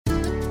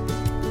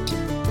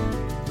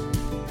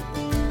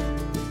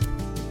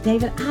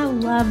David, I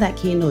love that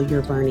candle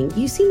you're burning.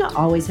 You seem to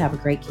always have a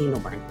great candle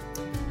burn.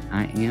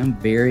 I am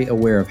very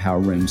aware of how a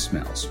room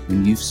smells.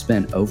 When you've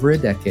spent over a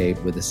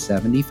decade with a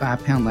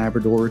 75-pound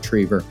Labrador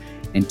Retriever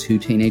and 2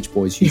 teenage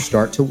boys, you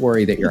start to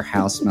worry that your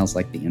house smells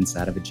like the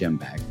inside of a gym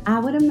bag. I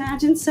would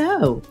imagine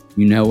so.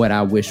 You know what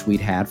I wish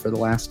we'd had for the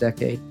last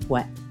decade?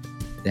 What?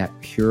 That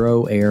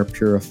Puro Air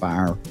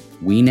purifier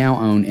we now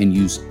own and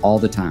use all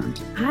the time.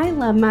 I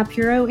love my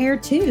Puro Air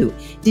too.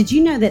 Did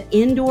you know that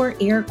indoor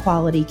air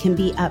quality can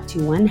be up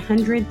to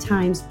 100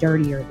 times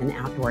dirtier than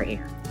outdoor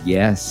air?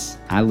 Yes,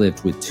 I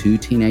lived with 2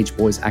 teenage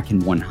boys. I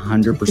can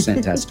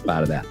 100% testify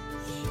to that.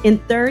 In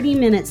 30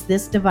 minutes,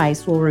 this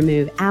device will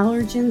remove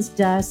allergens,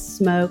 dust,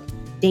 smoke,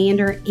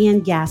 dander,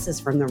 and gases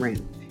from the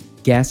room.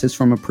 Gases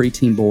from a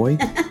preteen boy?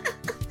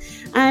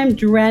 I'm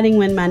dreading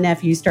when my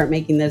nephews start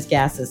making those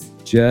gases.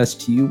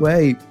 Just you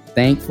wait.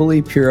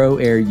 Thankfully, Puro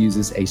Air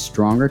uses a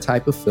stronger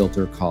type of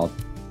filter called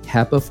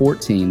HEPA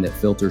 14 that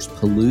filters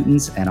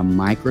pollutants at a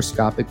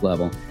microscopic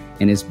level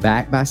and is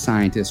backed by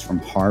scientists from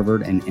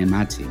Harvard and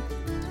MIT.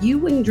 You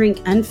wouldn't drink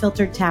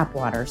unfiltered tap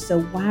water,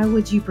 so why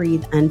would you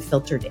breathe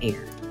unfiltered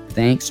air?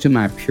 Thanks to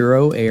my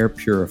Puro Air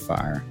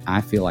purifier,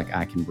 I feel like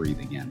I can breathe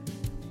again.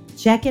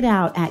 Check it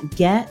out at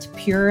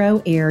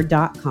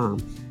getpuroair.com.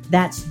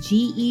 That's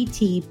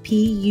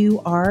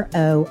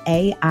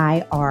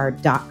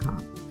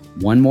GETPUROAIR.com.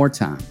 One more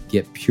time,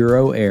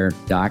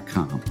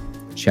 getpuroair.com.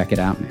 Check it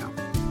out now.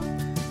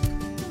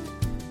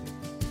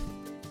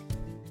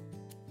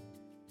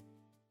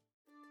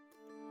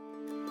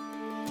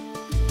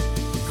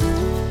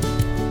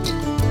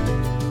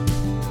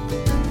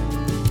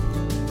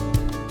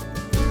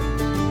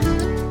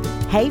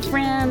 Hey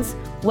friends,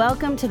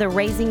 welcome to the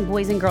Raising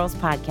Boys and Girls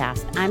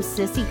podcast. I'm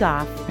Sissy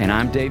Goff. And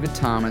I'm David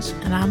Thomas.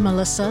 And I'm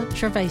Melissa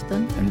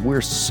Trevathan. And we're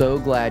so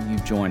glad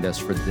you've joined us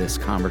for this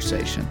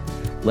conversation.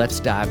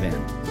 Let's dive in.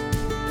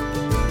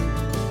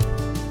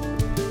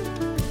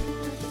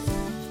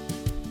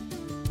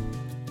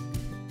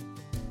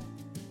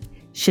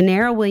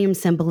 Shanera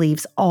Williamson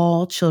believes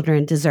all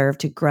children deserve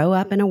to grow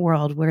up in a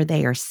world where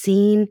they are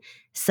seen,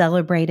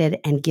 celebrated,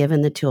 and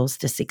given the tools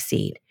to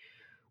succeed.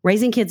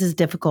 Raising kids is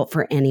difficult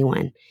for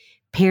anyone.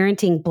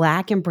 Parenting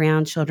Black and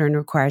brown children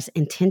requires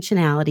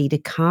intentionality to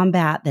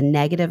combat the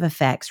negative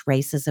effects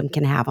racism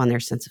can have on their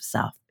sense of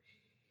self.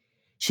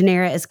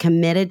 Shanera is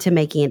committed to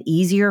making it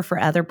easier for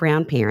other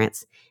brown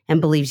parents and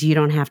believes you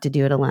don't have to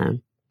do it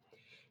alone.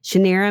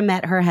 Shanera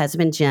met her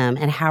husband, Jim,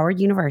 at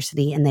Howard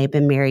University, and they've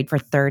been married for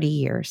 30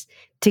 years.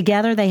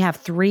 Together, they have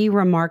 3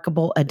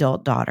 remarkable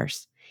adult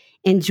daughters.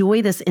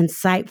 Enjoy this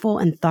insightful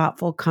and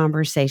thoughtful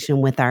conversation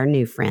with our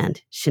new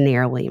friend,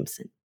 Shanera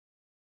Williamson.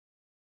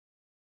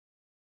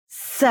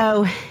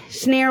 So,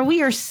 Shanera,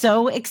 we are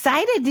so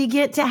excited to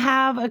get to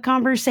have a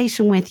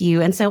conversation with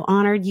you and so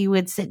honored you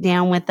would sit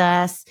down with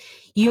us.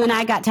 You and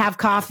I got to have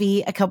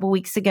coffee a couple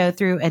weeks ago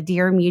through a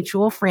dear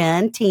mutual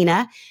friend,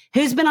 Tina,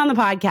 who's been on the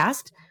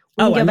podcast.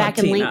 We can go back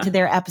and link to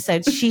their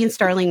episodes. She and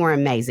Sterling were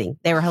amazing.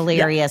 They were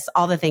hilarious.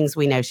 All the things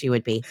we know she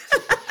would be.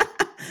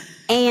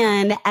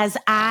 And as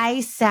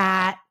I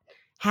sat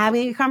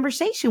having a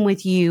conversation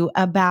with you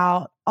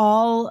about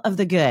all of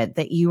the good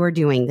that you are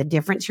doing, the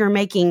difference you're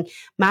making,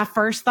 my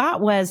first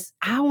thought was,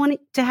 I want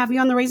to have you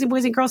on the Raising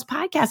Boys and Girls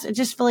podcast. I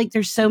just feel like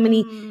there's so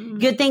many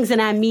good things.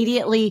 And I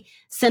immediately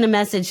sent a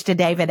message to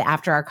David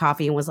after our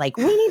coffee and was like,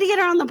 we need to get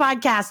her on the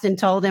podcast, and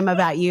told him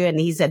about you. And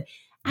he said,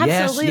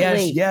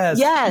 absolutely. Yes.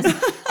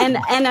 And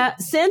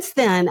since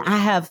then, I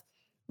have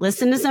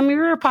listened to some of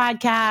your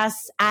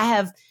podcasts. I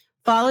have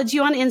followed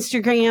you on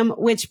Instagram,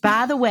 which,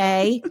 by the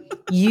way,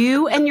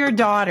 you and your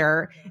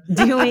daughter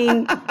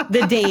doing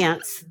the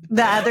dance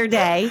the other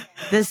day,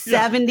 the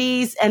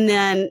 70s and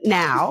then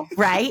now,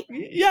 right?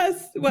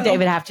 Yes. Well,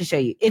 David, I have to show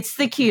you. It's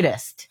the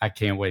cutest. I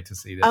can't wait to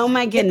see this. Oh,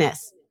 my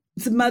goodness.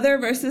 It's mother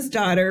versus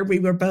daughter. We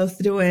were both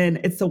doing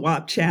It's the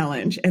WAP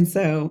challenge. And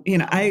so, you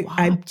know,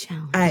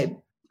 I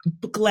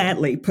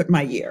gladly put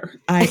my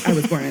year. I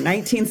was born in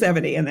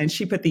 1970, and then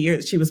she put the year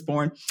that she was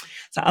born.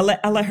 So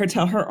I'll let her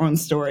tell her own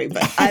story,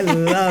 but I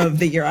love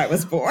the year I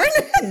was born.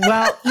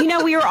 Well, you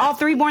know, we were all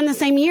 3 born the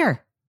same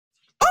year.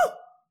 Oh,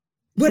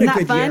 what Isn't a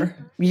good fun? Year.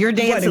 You're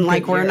dancing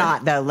like we're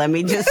not, though, let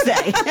me just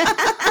say.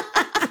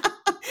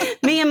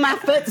 Me and my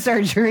foot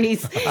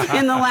surgeries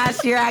in the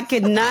last year, I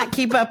could not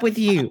keep up with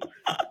you.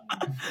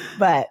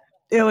 But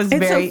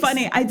it's so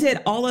funny. I did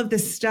all of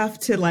this stuff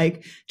to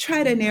like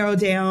try to narrow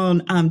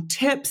down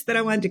tips that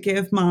I wanted to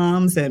give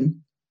moms, and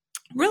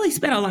really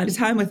spent a lot of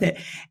time with it.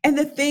 And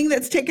the thing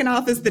that's taken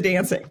off is the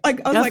dancing.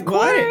 Like, I was like,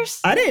 what?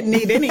 I didn't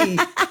need any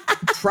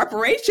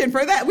preparation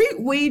for that.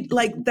 We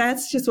like,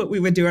 that's just what we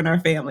would do in our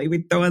family.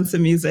 We'd throw in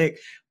some music,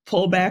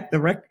 pull back the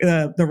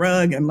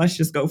rug, and let's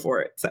just go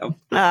for it. So,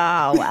 oh,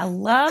 I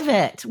love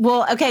it.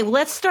 Well, okay,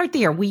 let's start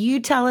there. Will you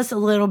tell us a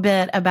little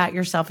bit about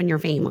yourself and your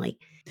family?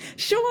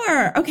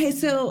 Sure. Okay.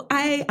 So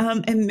I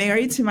am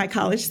married to my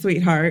college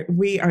sweetheart.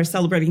 We are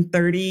celebrating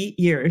 30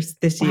 years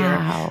this year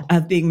Wow.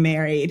 of being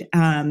married.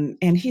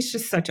 And he's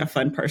just such a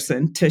fun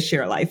person to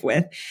share life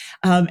with.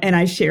 And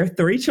I share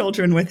 3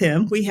 children with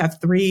him. We have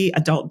 3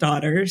 adult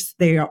daughters.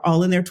 They are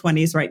all in their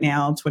 20s right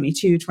now,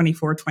 22,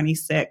 24,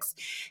 26.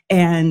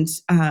 And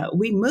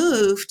we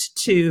moved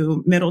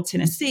to Middle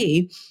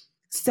Tennessee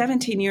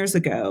 17 years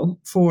ago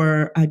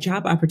for a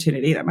job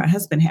opportunity that my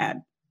husband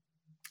had.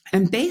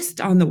 And based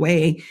on the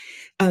way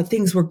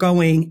things were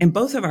going in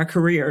both of our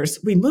careers,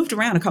 we moved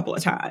around a couple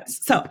of times.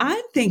 So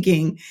I'm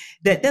thinking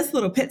that this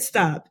little pit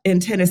stop in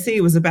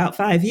Tennessee was about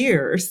 5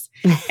 years,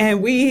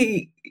 and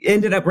we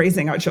ended up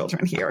raising our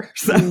children here.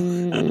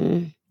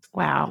 So,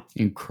 Wow.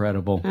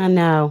 Incredible. I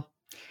know.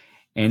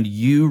 And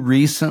you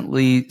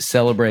recently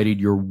celebrated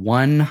your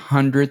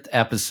 100th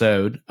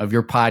episode of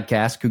your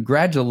podcast.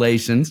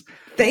 Congratulations.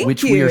 Thank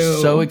which you. we are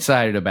so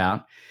excited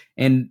about.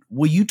 And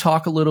will you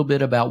talk a little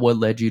bit about what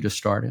led you to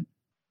start it?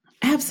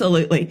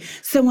 Absolutely.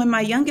 So when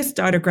my youngest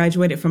daughter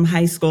graduated from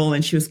high school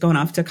and she was going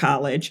off to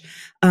college,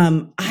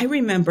 I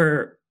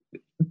remember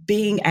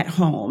being at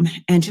home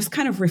and just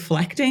kind of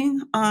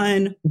reflecting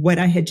on what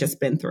I had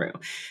just been through.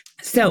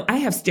 So I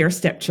have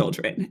stair-step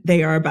children.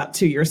 They are about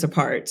 2 years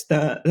apart.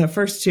 The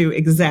first 2,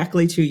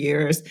 exactly 2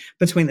 years.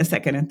 Between the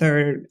second and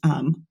third,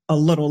 a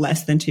little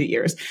less than 2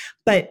 years.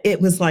 But it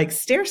was like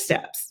stair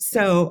steps.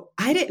 So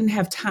I didn't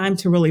have time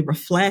to really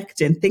reflect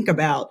and think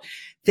about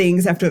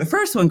things after the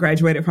first one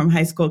graduated from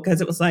high school,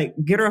 because it was like,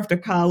 get her off to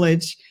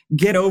college,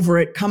 get over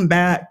it, come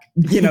back.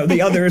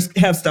 The others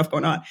have stuff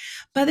going on.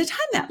 By the time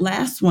that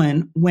last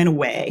one went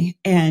away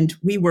and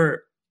we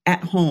were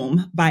at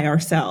home by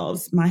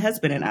ourselves, my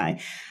husband and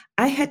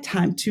I had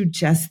time to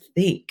just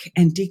think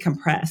and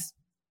decompress.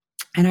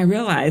 And I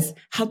realized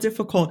how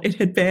difficult it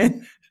had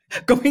been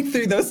going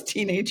through those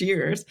teenage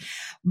years.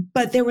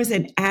 But there was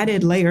an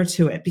added layer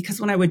to it, because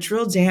when I would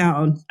drill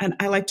down, and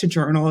I like to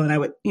journal, and I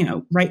would,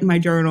 write in my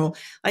journal,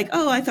 like,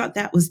 oh, I thought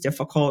that was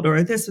difficult,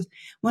 or this.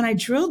 When I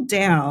drilled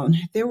down,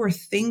 there were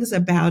things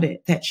about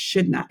it that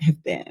should not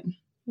have been.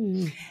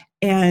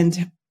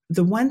 And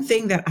the one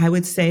thing that I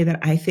would say that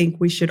I think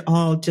we should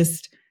all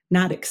just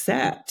not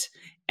accept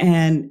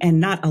and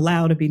not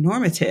allow to be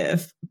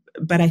normative,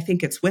 but I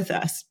think it's with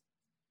us,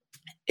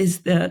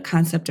 is the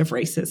concept of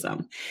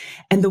racism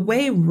and the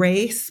way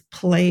race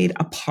played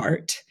a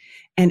part.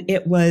 And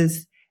it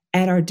was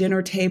at our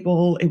dinner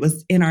table, it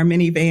was in our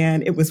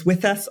minivan, it was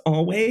with us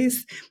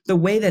always. The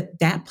way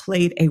that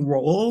played a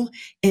role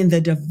in the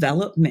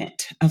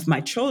development of my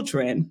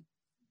children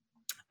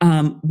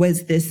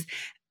was this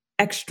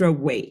extra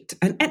weight.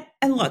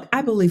 And look,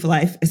 I believe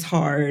life is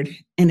hard,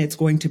 and it's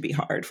going to be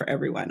hard for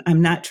everyone.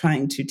 I'm not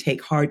trying to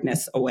take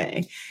hardness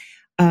away.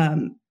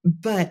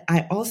 But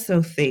I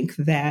also think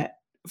that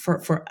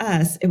for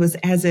us, it was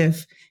as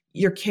if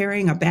you're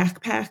carrying a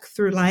backpack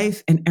through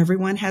life, and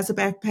everyone has a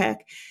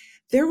backpack.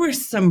 There were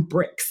some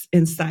bricks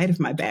inside of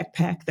my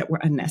backpack that were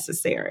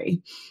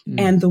unnecessary.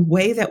 And the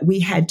way that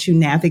we had to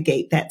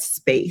navigate that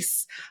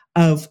space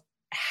of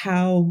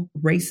how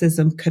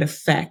racism could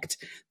affect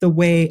the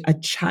way a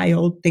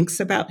child thinks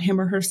about him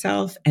or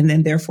herself, and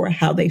then therefore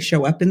how they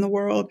show up in the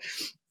world,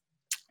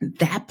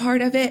 that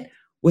part of it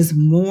was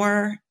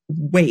more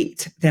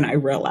weight than I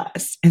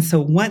realized. And so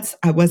once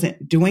I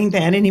wasn't doing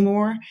that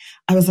anymore,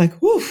 I was like,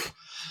 whew,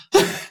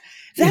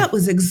 that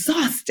was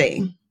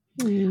exhausting.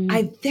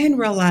 I then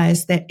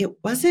realized that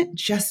it wasn't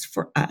just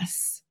for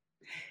us.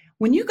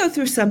 When you go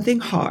through something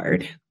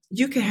hard,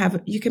 you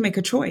can make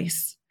a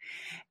choice.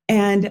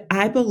 And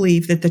I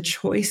believe that the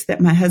choice that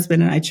my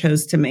husband and I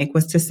chose to make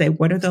was to say,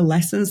 what are the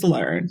lessons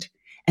learned?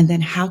 And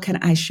then how can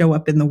I show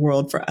up in the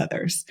world for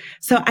others?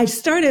 So I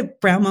started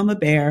Brown Mama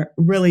Bear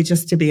really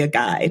just to be a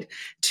guide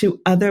to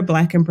other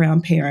Black and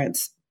brown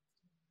parents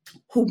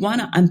who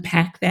want to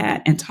unpack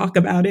that and talk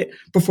about it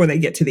before they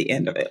get to the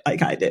end of it,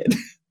 like I did.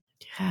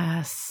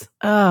 Yes.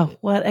 Oh,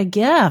 what a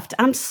gift.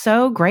 I'm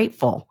so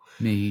grateful.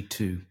 Me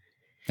too.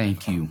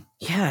 Thank you.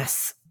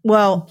 Yes.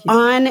 Well,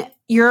 on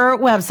your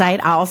website,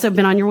 I also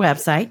been on your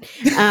website.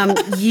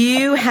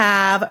 You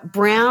have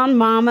Brown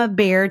Mama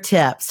Bear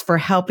tips for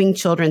helping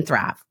children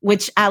thrive,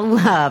 which I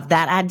love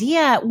that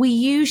idea. Will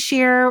you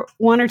share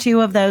 1 or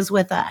 2 of those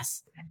with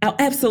us? Oh,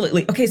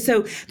 absolutely. Okay.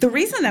 So the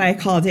reason that I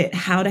called it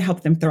How to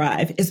Help Them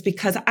Thrive is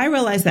because I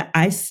realized that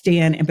I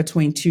stand in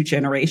between 2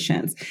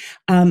 generations.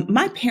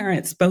 My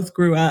parents both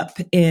grew up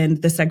in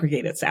the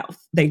segregated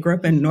South. They grew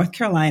up in North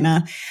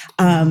Carolina.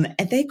 And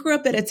they grew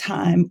up at a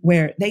time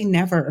where they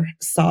never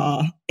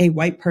saw a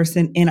white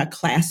person in a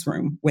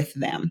classroom with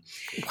them.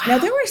 Wow. Now,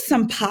 there were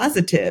some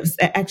positives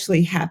that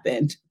actually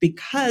happened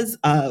because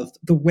of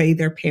the way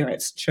their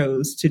parents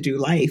chose to do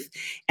life.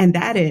 And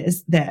that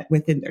is that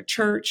within their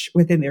church,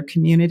 within their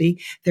community,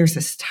 there's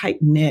this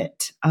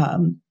tight-knit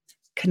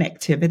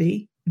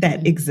connectivity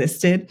that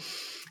existed.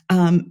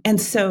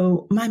 And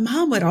so my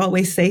mom would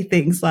always say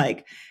things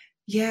like,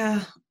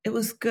 yeah, it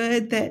was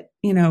good that,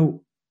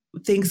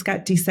 things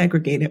got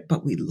desegregated,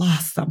 but we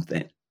lost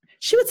something.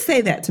 She would say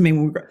that to me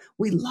when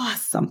we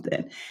lost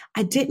something.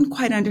 I didn't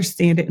quite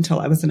understand it until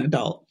I was an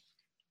adult.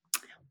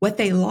 What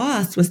they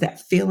lost was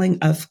that feeling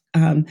of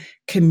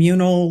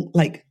communal,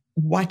 like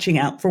watching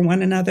out for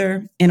one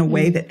another in a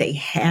way that they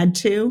had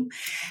to.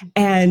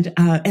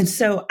 And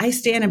so I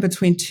stand in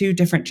between two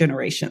different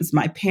generations,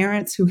 my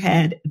parents who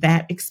had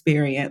that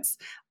experience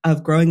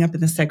of growing up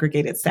in the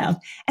segregated South.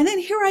 And then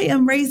here I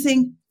am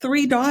raising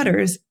 3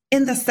 daughters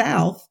in the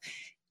South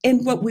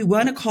in what we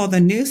want to call the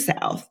New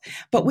South,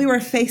 but we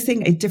were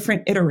facing a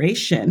different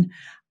iteration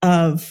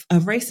of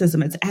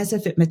racism. It's as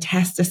if it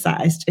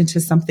metastasized into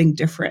something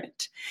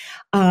different.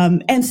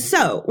 And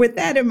so with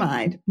that in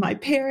mind, my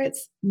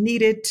parents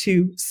needed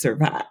to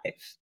survive.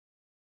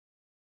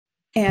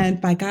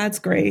 And by God's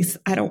grace,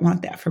 I don't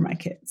want that for my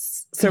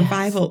kids.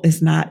 Survival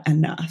is not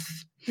enough.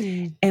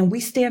 And we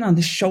stand on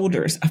the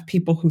shoulders of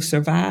people who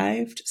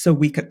survived so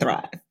we could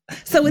thrive.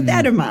 So with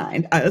that in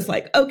mind, I was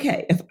like,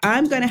 okay, if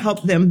I'm going to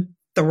help them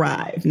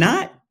thrive,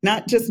 not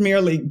just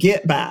merely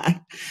get by,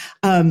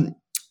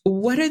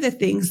 what are the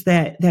things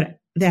that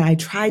I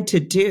tried to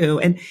do?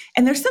 And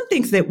there's some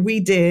things that we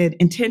did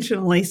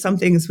intentionally, some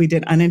things we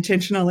did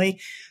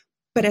unintentionally.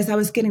 But as I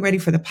was getting ready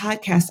for the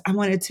podcast,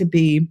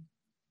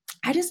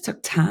 I just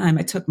took time.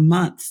 I took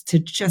months to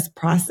just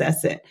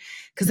process it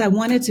because I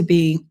wanted to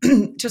be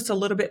just a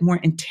little bit more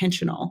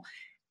intentional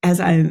as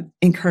I'm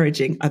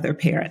encouraging other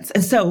parents.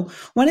 And so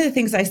one of the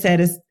things I said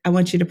is, I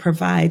want you to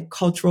provide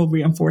cultural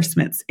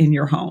reinforcements in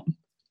your home.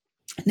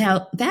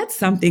 Now, that's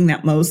something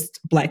that most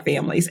Black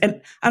families,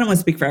 and I don't want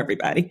to speak for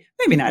everybody,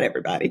 maybe not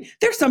everybody.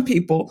 There's some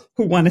people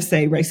who want to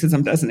say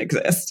racism doesn't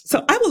exist.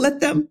 So I will let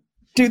them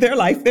do their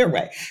life their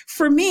way.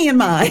 For me and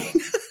mine,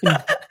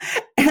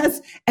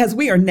 as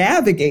we are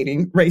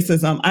navigating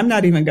racism, I'm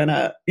not even going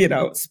to,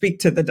 speak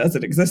to the does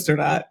it exist or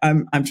not.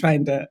 I'm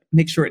trying to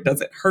make sure it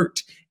doesn't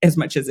hurt as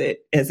much as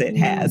it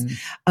has.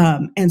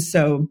 And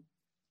so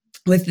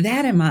with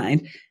that in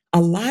mind,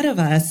 a lot of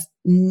us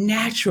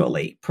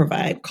naturally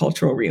provide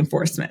cultural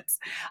reinforcements.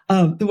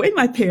 The way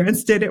my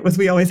parents did it was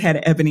we always had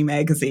an Ebony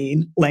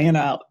magazine laying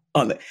out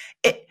on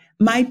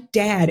my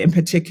dad in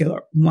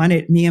particular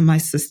wanted me and my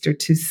sister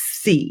to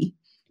see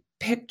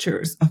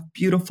pictures of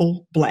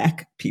beautiful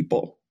Black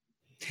people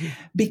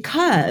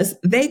because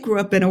they grew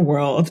up in a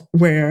world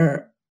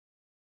where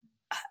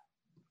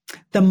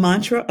the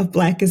mantra of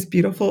Black is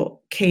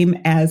beautiful came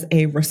as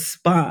a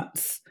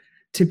response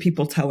to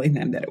people telling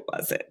them that it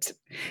wasn't,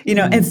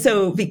 and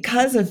so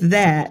because of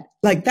that,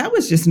 like that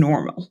was just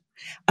normal.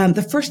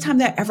 The first time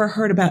that I ever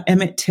heard about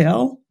Emmett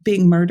Till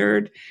being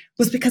murdered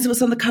was because it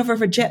was on the cover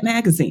of a Jet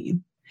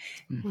magazine.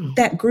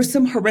 That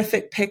gruesome,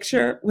 horrific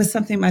picture was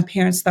something my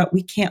parents thought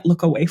we can't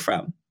look away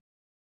from.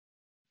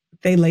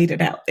 They laid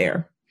it out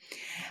there.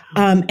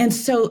 And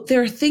so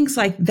there are things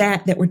like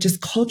that were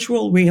just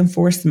cultural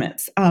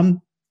reinforcements.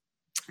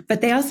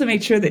 But they also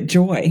made sure that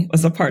joy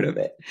was a part of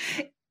it.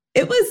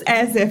 It was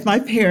as if my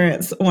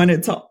parents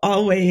wanted to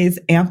always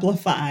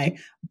amplify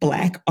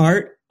Black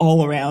art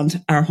all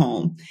around our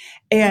home.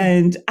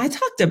 And I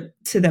talked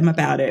to them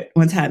about it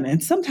one time,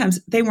 and sometimes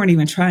they weren't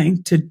even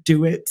trying to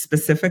do it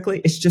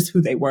specifically. It's just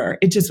who they were.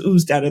 It just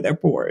oozed out of their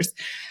pores.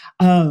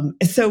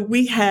 So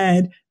we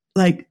had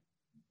like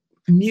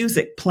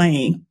music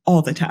playing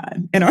all the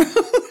time in our,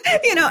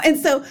 and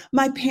so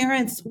my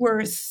parents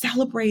were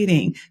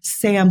celebrating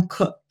Sam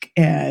Cooke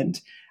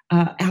and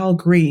Al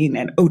Green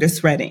and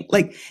Otis Redding.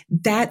 Like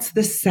that's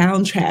the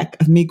soundtrack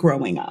of me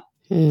growing up.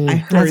 I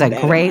heard that's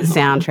a great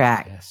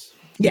soundtrack. Yes.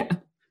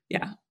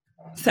 Yeah.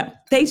 So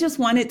they just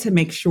wanted to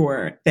make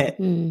sure that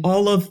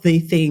all of the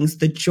things,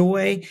 the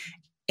joy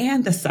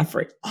and the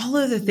suffering, all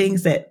of the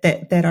things that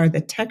are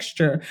the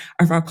texture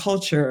of our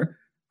culture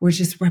were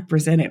just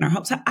represented in our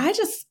home. So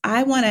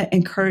I want to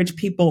encourage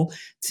people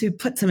to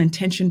put some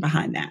intention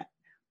behind that.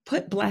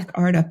 Put Black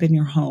art up in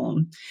your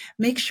home.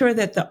 Make sure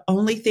that the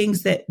only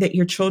things that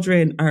your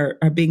children are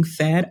being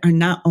fed are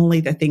not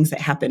only the things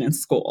that happen in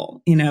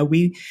school.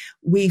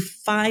 We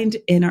find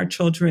in our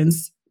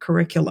children's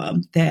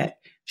curriculum that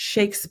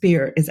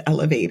Shakespeare is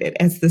elevated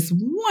as this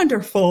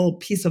wonderful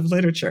piece of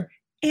literature,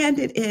 and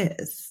it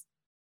is.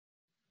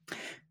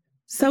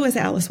 So is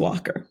Alice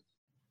Walker.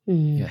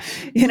 Yes.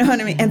 You know what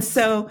I mean? And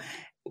so,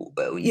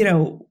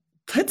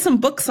 put some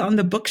books on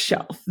the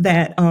bookshelf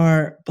that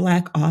are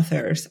Black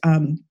authors.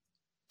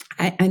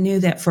 I knew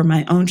that for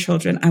my own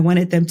children, I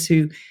wanted them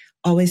to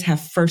always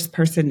have first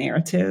person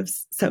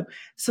narratives. So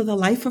the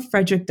life of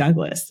Frederick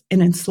Douglass,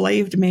 an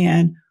enslaved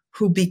man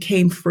who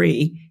became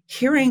free,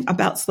 hearing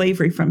about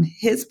slavery from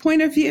his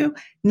point of view,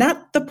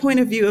 not the point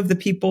of view of the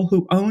people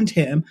who owned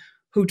him,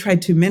 who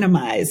tried to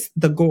minimize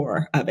the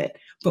gore of it.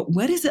 But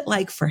what is it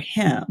like for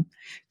him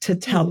to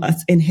tell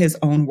us in his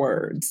own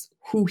words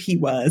who he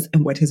was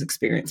and what his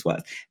experience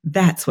was?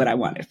 That's what I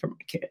wanted for my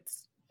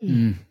kids.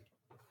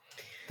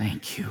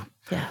 Thank you.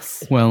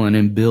 Yes. Well, and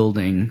in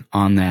building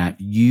on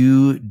that,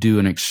 you do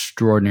an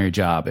extraordinary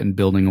job in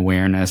building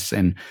awareness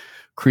and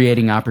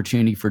creating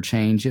opportunity for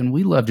change. And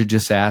we love to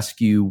just ask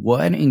you,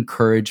 what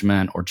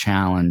encouragement or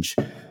challenge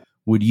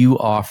would you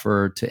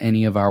offer to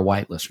any of our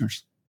white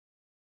listeners?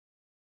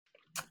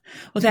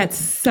 Well, that's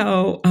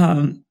such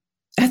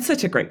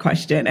a great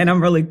question. And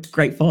I'm really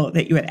grateful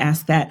that you had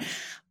asked that.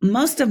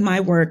 Most of my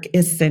work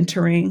is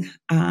centering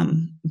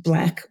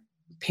Black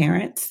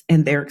parents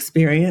and their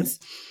experience.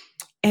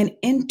 And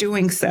in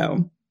doing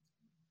so,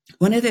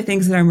 one of the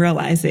things that I'm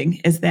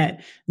realizing is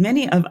that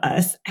many of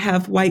us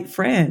have white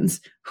friends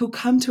who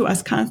come to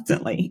us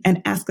constantly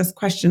and ask us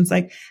questions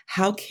like,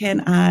 how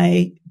can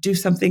I do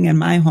something in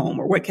my home,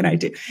 or what can I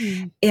do?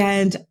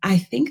 And I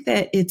think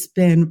that it's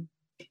been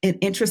an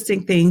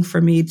interesting thing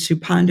for me to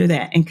ponder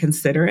that and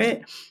consider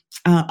it.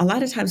 A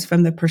lot of times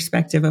from the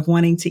perspective of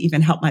wanting to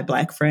even help my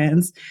Black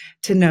friends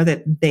to know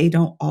that they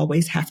don't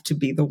always have to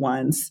be the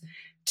ones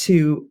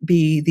to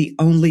be the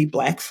only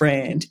Black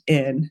friend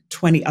in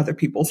 20 other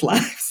people's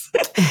lives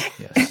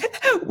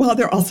while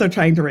they're also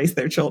trying to raise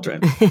their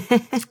children.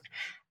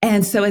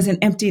 And so as an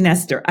empty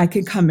nester, I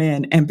can come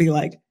in and be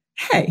like,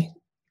 hey,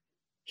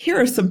 here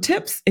are some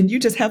tips, and you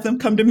just have them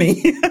come to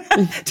me.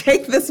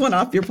 Take this one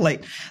off your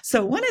plate.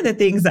 So one of the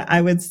things that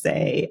I would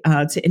say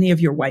to any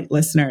of your white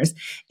listeners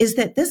is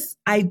that this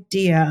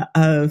idea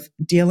of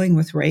dealing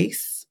with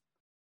race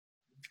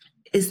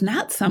is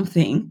not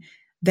something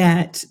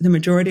that the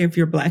majority of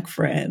your Black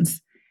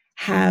friends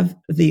have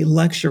the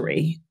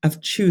luxury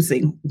of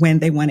choosing when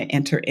they want to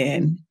enter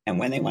in and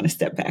when they want to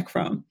step back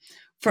from.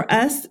 For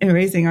us in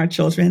raising our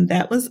children,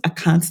 that was a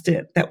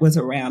constant that was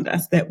around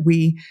us, that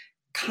we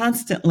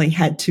constantly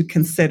had to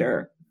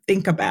consider,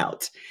 think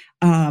about,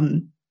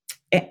 and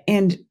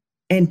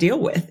deal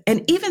with.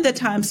 And even the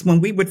times when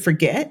we would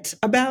forget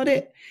about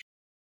it,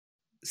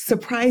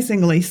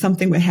 surprisingly,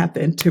 something would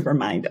happen to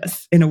remind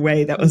us in a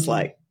way that was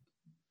like,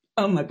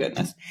 oh my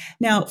goodness.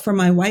 Now, for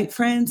my white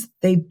friends,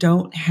 they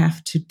don't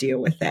have to deal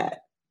with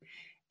that.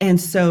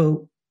 And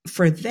so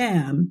for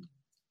them,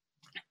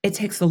 it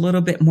takes a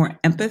little bit more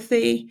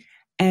empathy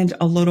and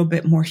a little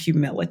bit more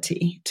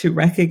humility to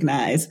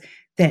recognize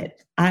that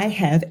I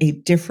have a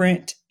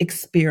different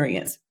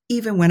experience,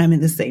 even when I'm in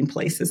the same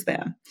place as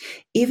them,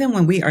 even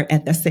when we are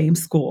at the same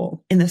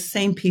school, in the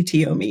same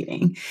PTO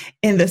meeting,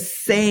 in the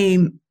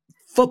same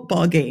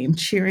football game,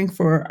 cheering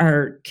for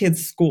our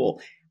kids'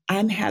 school.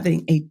 I'm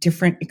having a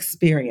different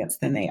experience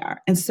than they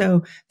are. And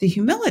so the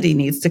humility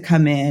needs to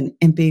come in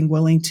being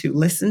willing to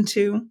listen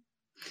to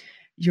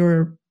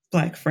your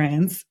Black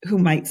friends who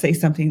might say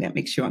something that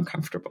makes you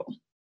uncomfortable.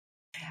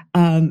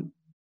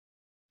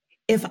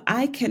 If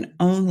I can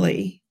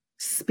only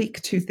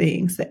speak to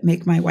things that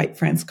make my white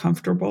friends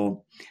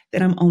comfortable,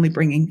 then I'm only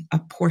bringing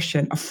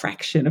a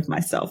fraction of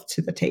myself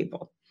to the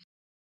table.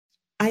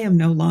 I am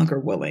no longer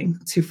willing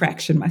to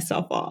fraction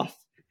myself off.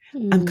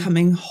 I'm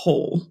coming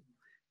whole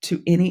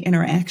to any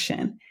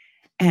interaction.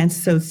 And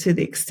so to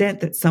the extent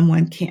that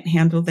someone can't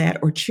handle that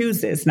or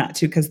chooses not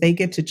to, because they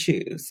get to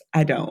choose,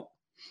 I don't.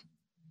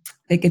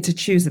 They get to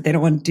choose that they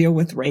don't want to deal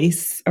with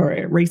race or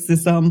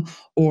racism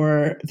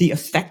or the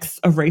effects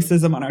of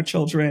racism on our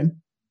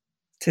children.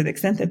 To the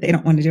extent that they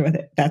don't want to deal with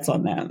it, that's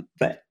on them.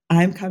 But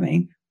I'm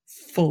coming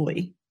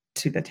fully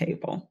to the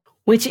table.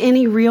 Which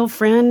any real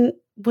friend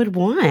would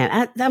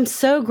want. I'm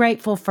so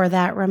grateful for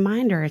that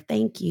reminder.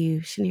 Thank you,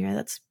 Shanira.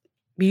 That's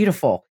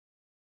beautiful.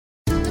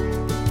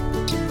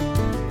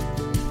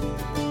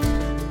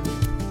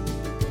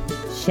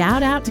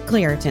 Shout out to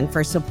Claritin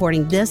for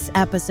supporting this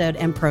episode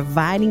and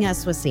providing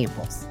us with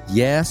samples.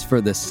 Yes, for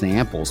the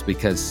samples,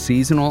 because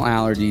seasonal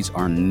allergies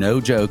are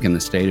no joke in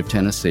the state of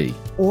Tennessee.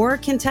 Or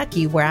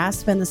Kentucky, where I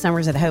spend the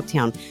summers at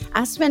Hopetown.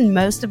 I spend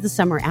most of the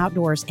summer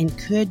outdoors and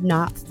could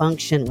not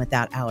function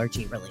without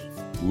allergy relief.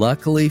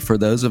 Luckily, for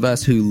those of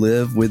us who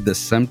live with the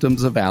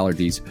symptoms of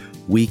allergies,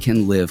 we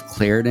can live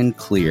Claritin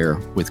Clear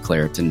with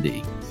Claritin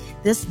D.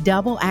 This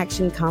double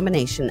action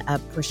combination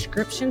of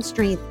prescription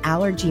strength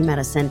allergy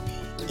medicine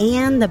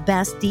and the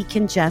best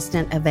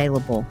decongestant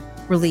available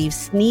relieves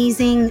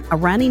sneezing, a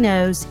runny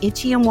nose,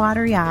 itchy and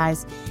watery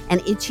eyes,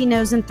 an itchy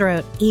nose and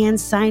throat, and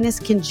sinus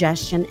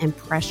congestion and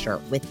pressure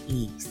with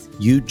ease.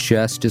 You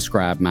just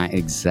described my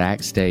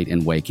exact state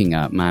in waking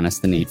up, minus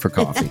the need for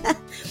coffee.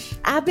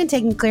 I've been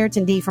taking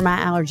Claritin D for my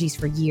allergies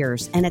for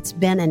years, and it's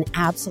been an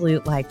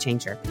absolute life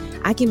changer.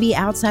 I can be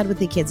outside with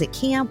the kids at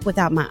camp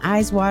without my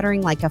eyes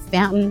watering like a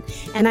fountain,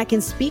 and I can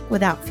speak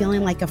without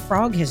feeling like a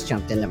frog has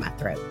jumped into my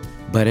throat.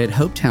 But at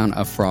Hopetown,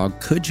 a frog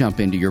could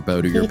jump into your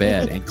boat or your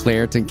bed, and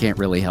Claritin can't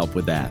really help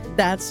with that.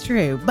 That's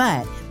true,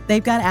 but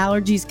they've got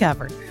allergies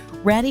covered.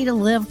 Ready to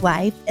live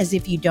life as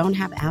if you don't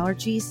have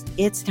allergies?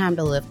 It's time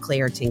to live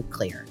Claritin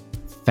Clear.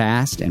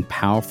 Fast and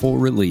powerful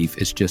relief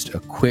is just a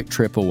quick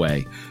trip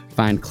away.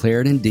 Find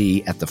Claritin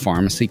D at the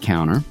pharmacy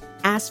counter.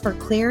 Ask for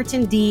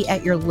Claritin D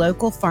at your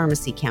local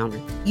pharmacy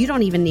counter. You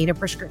don't even need a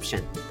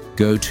prescription.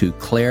 Go to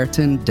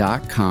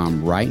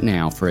Claritin.com right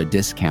now for a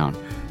discount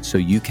so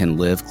you can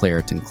live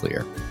Claritin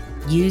Clear.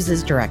 Use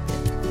as directed.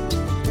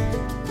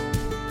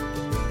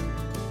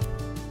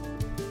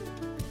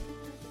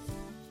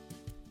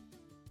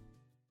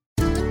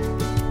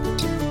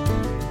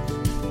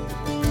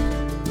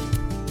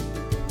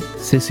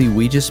 Sissy,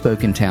 we just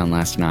spoke in town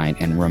last night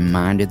and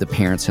reminded the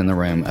parents in the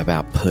room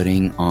about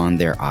putting on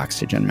their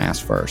oxygen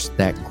mask first.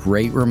 That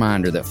great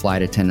reminder that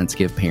flight attendants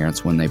give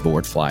parents when they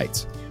board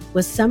flights.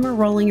 With summer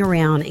rolling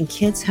around and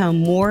kids home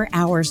more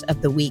hours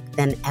of the week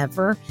than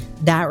ever,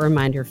 that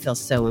reminder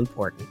feels so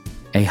important.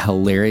 A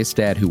hilarious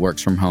dad who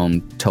works from home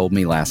told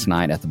me last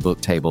night at the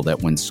book table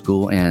that when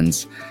school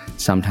ends,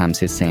 sometimes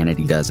his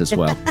sanity does as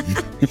well.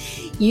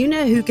 You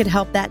know who could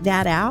help that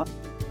dad out?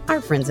 Our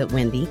friends at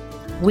Wendy.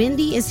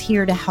 Wendy is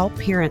here to help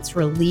parents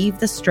relieve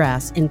the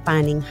stress in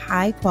finding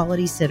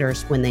high-quality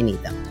sitters when they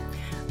need them.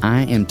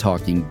 I am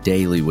talking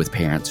daily with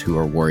parents who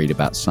are worried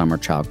about summer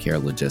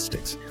childcare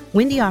logistics.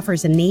 Wendy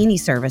offers a nanny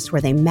service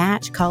where they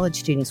match college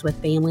students with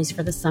families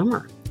for the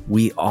summer.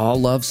 We all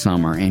love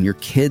summer, and your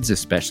kids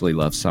especially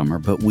love summer,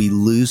 but we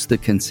lose the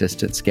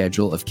consistent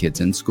schedule of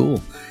kids in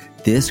school.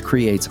 This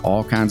creates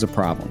all kinds of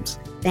problems.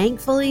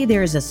 Thankfully,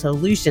 there is a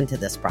solution to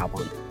this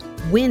problem.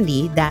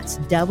 Wendy, that's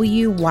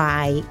WYNDY,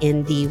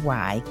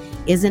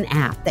 is an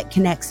app that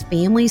connects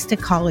families to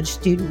college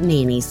student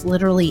nannies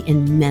literally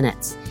in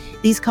minutes.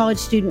 These college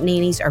student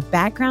nannies are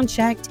background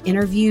checked,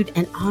 interviewed,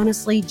 and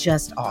honestly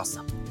just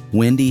awesome.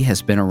 Wendy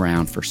has been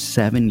around for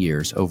 7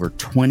 years. Over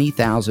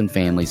 20,000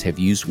 families have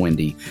used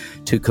Wendy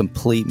to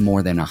complete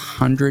more than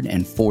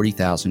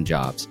 140,000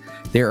 jobs.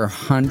 There are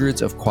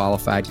hundreds of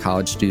qualified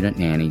college student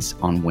nannies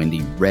on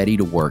Wendy ready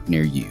to work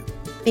near you.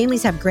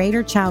 Families have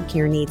greater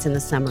childcare needs in the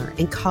summer,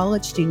 and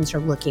college students are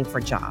looking for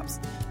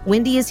jobs.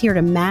 Wendy is here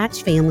to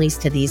match families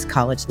to these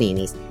college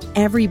nannies.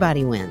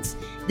 Everybody wins.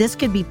 This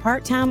could be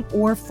part-time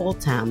or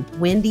full-time.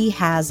 Wendy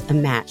has a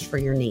match for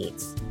your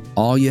needs.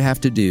 All you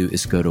have to do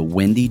is go to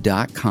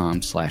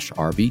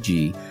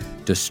wendy.com/RBG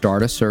to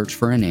start a search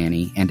for a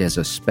nanny, and as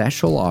a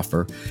special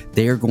offer,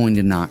 they are going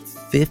to knock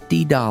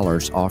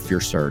 $50 off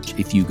your search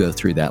if you go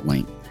through that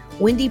link.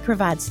 Wendy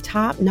provides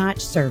top-notch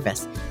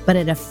service, but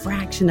at a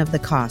fraction of the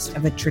cost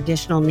of a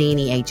traditional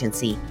nanny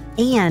agency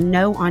and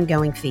no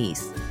ongoing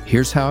fees.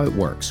 Here's how it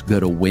works. Go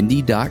to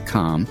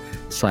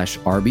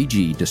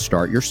wendy.com/RBG to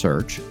start your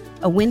search.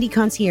 A Wendy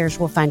concierge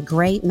will find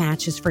great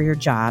matches for your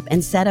job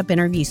and set up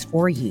interviews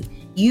for you.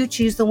 You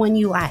choose the one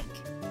you like.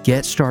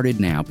 Get started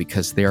now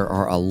because there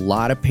are a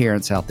lot of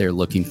parents out there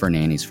looking for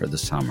nannies for the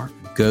summer.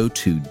 Go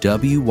to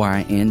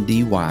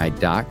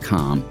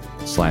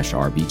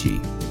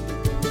WYNDY.com/RBG.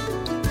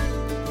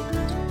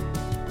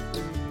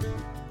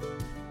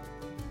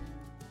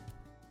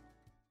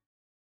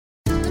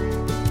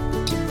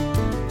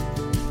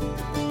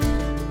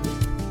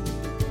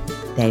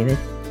 David,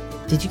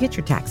 did you get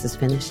your taxes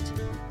finished?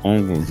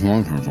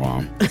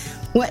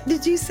 What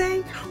did you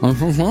say?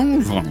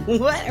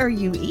 What are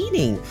you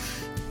eating?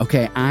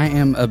 Okay, I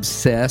am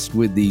obsessed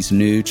with these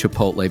new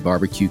Chipotle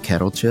barbecue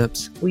kettle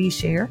chips. Will you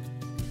share?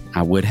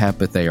 I would have,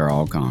 but they are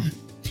all gone.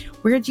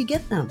 Where'd you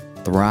get them?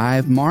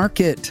 Thrive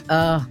Market.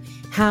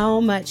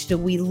 How much do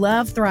we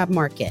love Thrive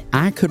Market?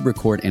 I could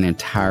record an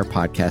entire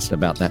podcast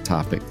about that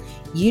topic.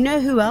 You know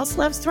who else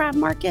loves Thrive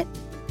Market?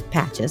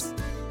 Patches.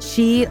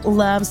 She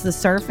loves the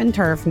surf and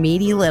turf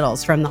meaty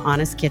littles from the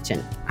Honest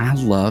Kitchen. I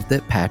love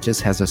that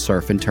Patches has a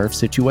surf and turf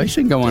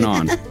situation going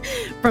on.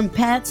 From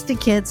pets to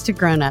kids to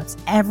grown-ups,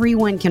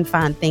 everyone can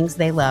find things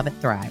they love at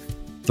Thrive.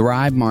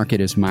 Thrive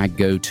Market is my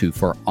go-to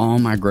for all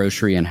my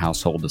grocery and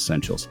household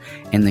essentials,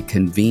 and the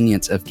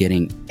convenience of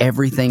getting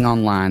everything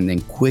online then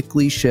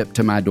quickly shipped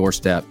to my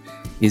doorstep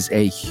is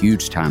a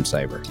huge time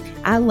saver.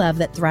 I love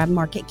that Thrive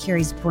Market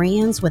carries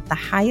brands with the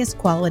highest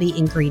quality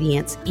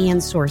ingredients and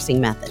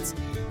sourcing methods.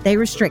 They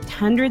restrict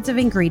hundreds of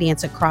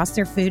ingredients across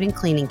their food and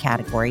cleaning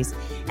categories,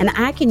 and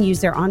I can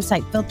use their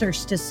on-site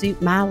filters to suit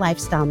my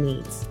lifestyle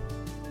needs.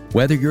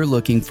 Whether you're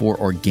looking for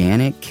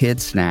organic kid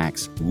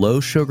snacks,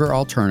 low-sugar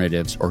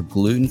alternatives, or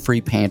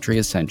gluten-free pantry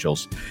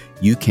essentials,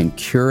 you can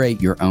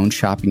curate your own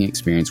shopping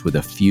experience with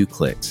a few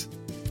clicks.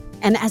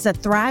 And as a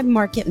Thrive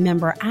Market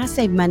member, I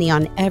save money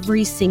on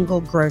every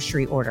single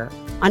grocery order.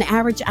 On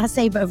average, I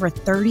save over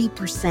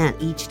 30%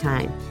 each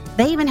time.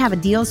 They even have a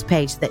deals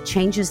page that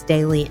changes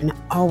daily and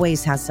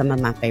always has some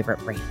of my favorite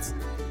brands.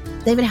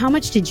 David, how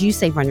much did you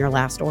save on your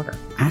last order?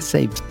 I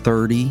saved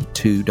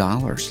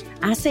 $32.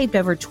 I saved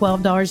over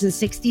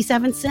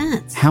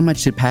 $12.67. How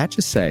much did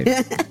Patches save?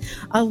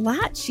 A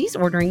lot. She's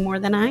ordering more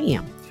than I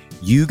am.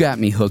 You got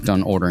me hooked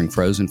on ordering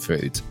frozen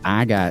foods.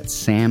 I got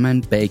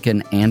salmon,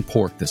 bacon, and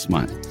pork this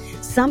month.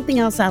 Something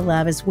else I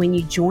love is when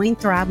you join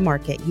Thrive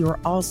Market, you are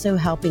also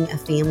helping a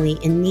family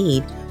in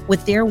need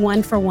with their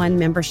one-for-one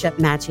membership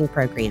matching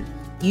program.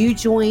 You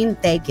join,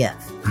 they give.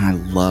 I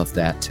love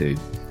that too.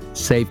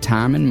 Save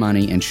time and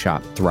money and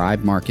shop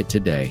Thrive Market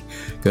today.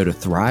 Go to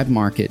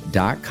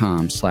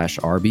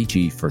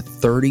thrivemarket.com/RBG for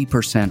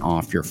 30%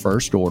 off your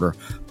first order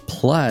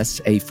plus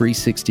a free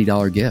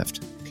 $60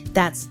 gift.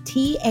 That's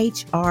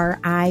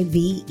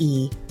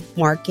THRIVE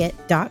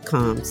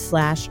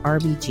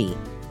market.com/RBG.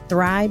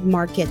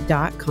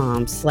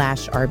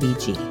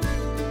 thrivemarket.com/RBG.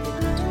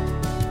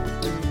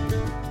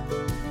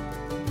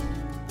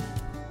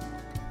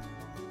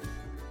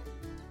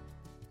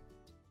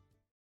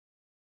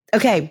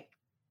 Okay,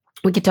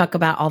 we could talk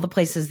about all the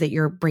places that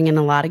you're bringing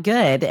a lot of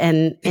good.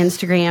 And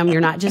Instagram,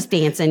 you're not just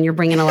dancing, you're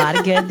bringing a lot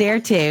of good there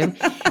too.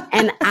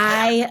 And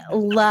I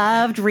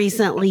loved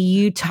recently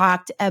you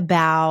talked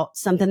about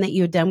something that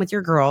you had done with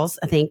your girls,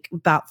 I think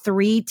about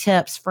 3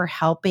 tips for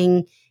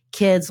helping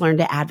kids learn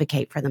to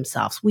advocate for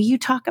themselves. Will you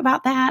talk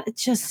about that? It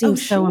just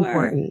seems so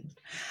important.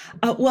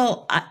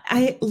 Well,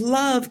 I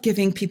love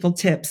giving people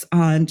tips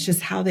on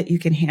just how that you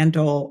can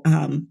handle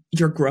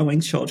your growing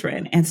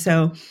children. And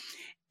so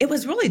it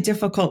was really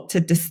difficult to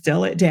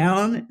distill it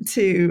down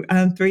to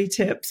 3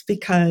 tips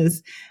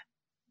because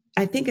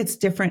I think it's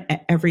different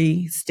at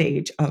every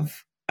stage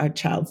of a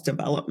child's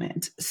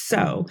development.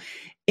 So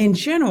in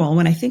general,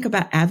 when I think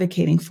about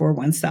advocating for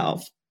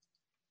oneself,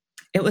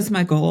 it was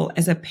my goal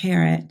as a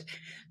parent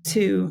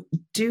to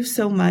do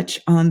so much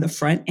on the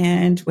front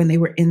end when they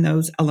were in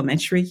those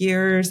elementary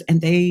years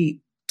and they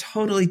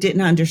totally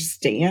didn't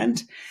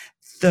understand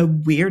the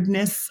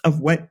weirdness of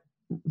what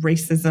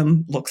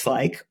racism looks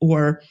like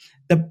or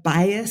the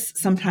bias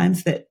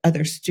sometimes that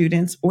other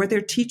students or their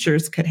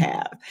teachers could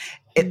have.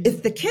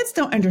 If the kids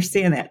don't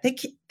understand that,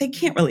 they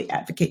can't really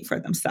advocate for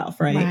themselves,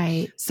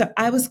 right? So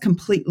I was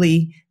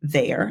completely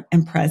there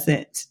and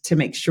present to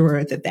make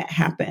sure that that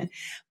happened.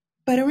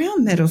 But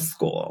around middle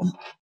school,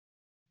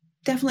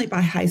 definitely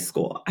by high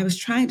school, I was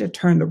trying to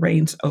turn the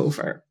reins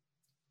over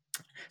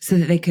so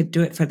that they could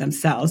do it for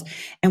themselves.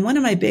 And one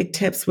of my big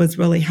tips was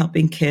really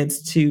helping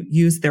kids to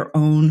use their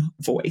own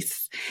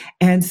voice.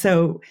 And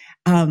so,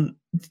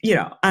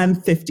 I'm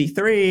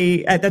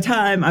 53. At the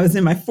time, I was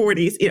in my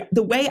 40s.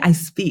 The way I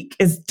speak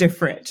is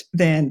different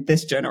than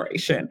this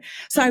generation.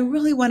 So I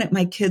really wanted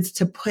my kids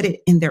to put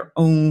it in their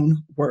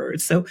own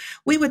words. So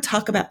we would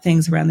talk about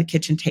things around the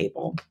kitchen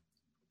table.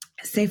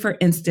 Say, for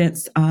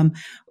instance,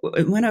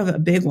 one of a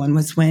big one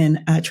was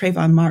when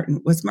Trayvon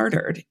Martin was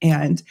murdered.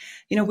 And,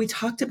 we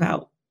talked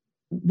about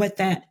what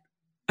that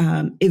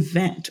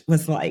event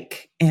was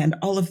like and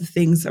all of the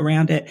things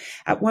around it.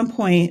 At one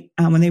point,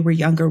 when they were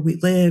younger, we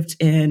lived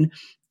in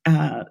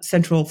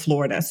Central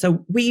Florida.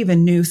 So we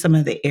even knew some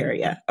of the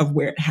area of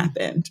where it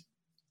happened.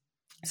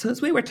 So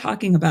as we were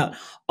talking about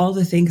all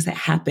the things that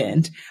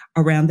happened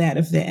around that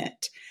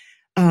event,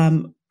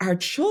 our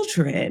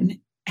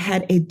children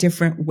had a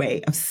different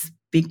way of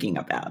speaking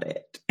about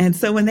it. And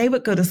so when they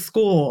would go to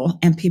school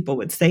and people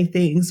would say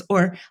things,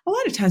 or a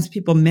lot of times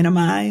people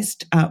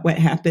minimized what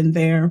happened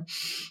there,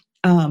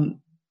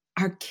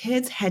 our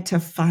kids had to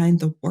find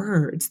the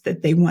words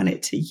that they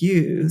wanted to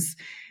use.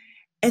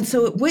 And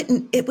so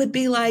it would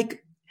be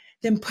like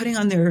them putting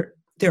on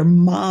their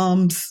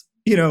mom's,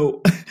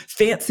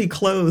 fancy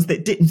clothes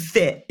that didn't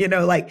fit,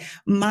 like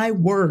my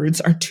words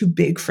are too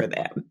big for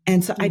them.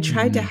 And so I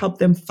tried to help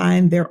them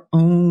find their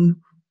own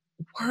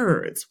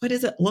words. What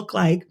does it look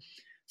like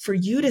for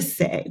you to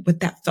say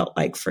what that felt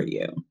like for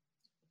you?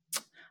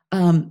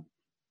 And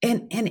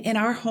in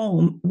our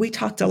home, we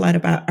talked a lot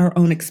about our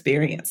own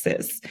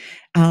experiences.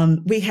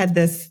 We had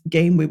this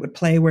game we would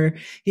play where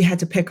you had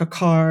to pick a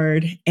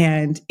card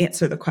and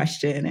answer the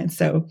question. And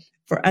so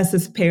for us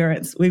as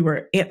parents, we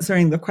were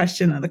answering the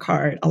question on the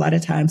card a lot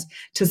of times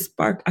to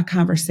spark a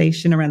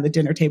conversation around the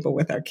dinner table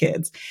with our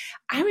kids.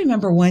 I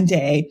remember one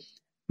day,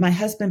 my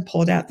husband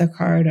pulled out the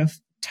card of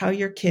tell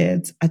your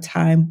kids a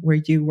time where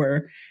you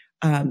were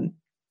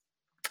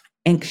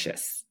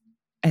anxious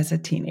as a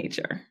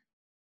teenager.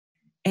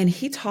 And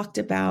he talked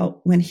about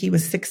when he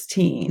was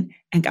 16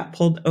 and got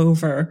pulled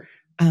over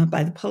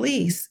by the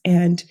police.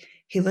 And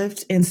he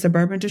lived in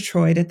suburban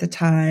Detroit at the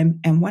time.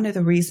 And one of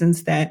the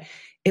reasons that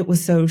it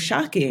was so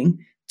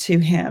shocking to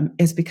him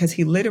is because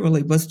he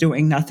literally was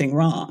doing nothing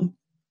wrong.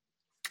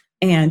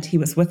 And he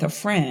was with a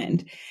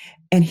friend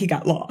and he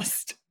got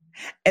lost.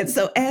 And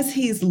so as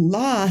he's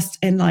lost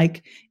and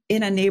like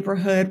in a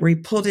neighborhood where he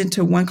pulled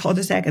into one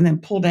cul-de-sac and then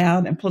pulled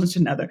out and pulled into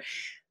another,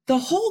 the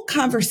whole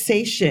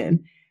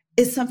conversation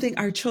is something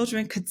our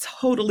children could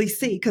totally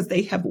see because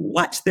they have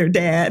watched their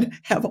dad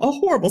have a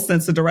horrible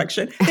sense of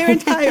direction their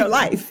entire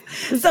life.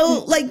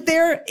 So like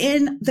they're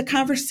in the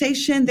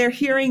conversation, they're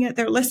hearing it,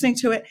 they're listening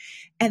to it.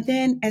 And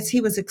then as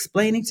he was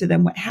explaining to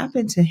them what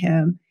happened to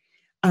him,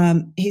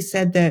 he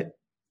said that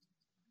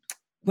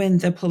when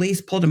the police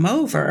pulled him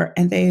over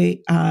and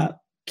they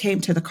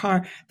came to the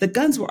car, the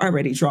guns were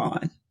already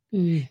drawn.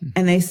 Mm-hmm.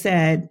 And they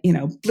said,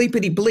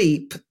 bleepity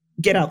bleep,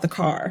 get out the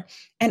car.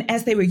 And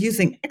as they were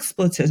using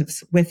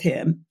expletives with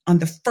him on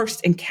the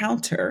first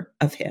encounter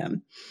of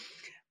him,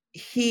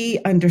 he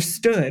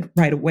understood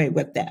right away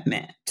what that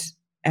meant.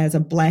 As a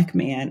Black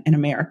man in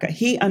America,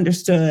 he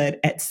understood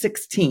at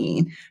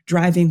 16,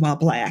 driving while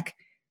Black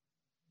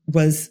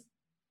was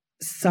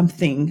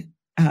something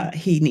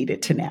he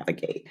needed to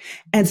navigate.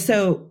 And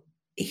so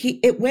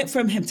it went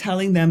from him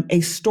telling them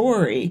a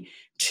story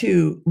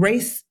to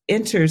race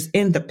enters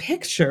in the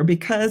picture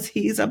because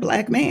he's a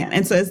Black man.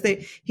 And so as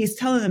he's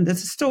telling them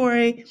this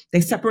story,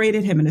 they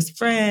separated him and his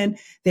friend.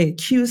 They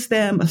accused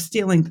them of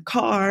stealing the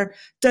car.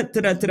 But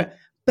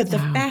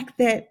the fact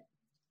that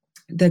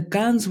the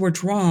guns were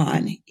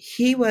drawn,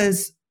 he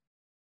was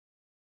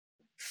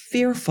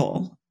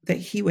fearful that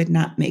he would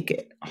not make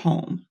it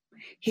home.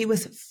 he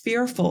was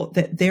fearful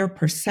that their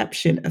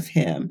perception of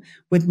him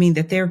would mean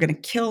that they were going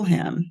to kill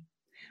him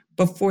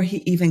before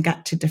he even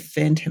got to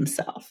defend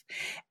himself.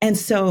 And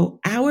so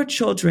our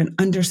children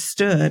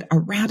understood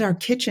around our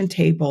kitchen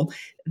table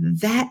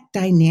that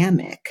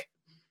dynamic.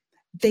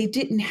 They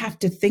didn't have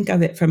to think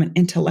of it from an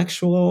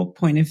intellectual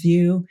point of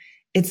view.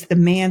 It's the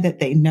man that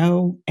they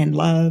know and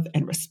love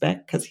and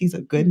respect because he's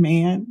a good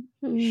man.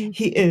 Mm-hmm.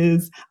 He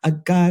is a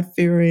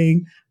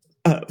God-fearing,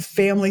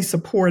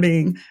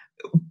 family-supporting,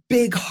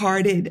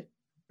 big-hearted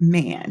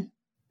man.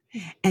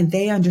 And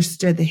they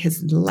understood that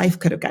his life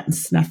could have gotten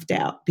snuffed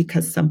out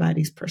because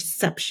somebody's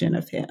perception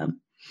of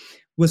him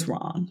was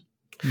wrong.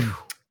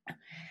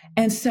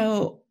 And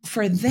so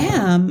for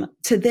them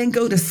to then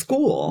go to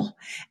school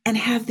and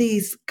have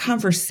these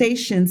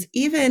conversations,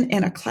 even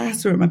in a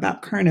classroom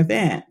about current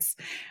events,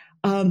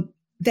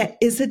 that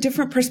is a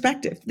different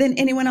perspective than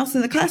anyone else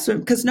in the classroom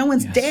because no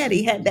one's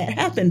daddy had that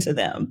happen to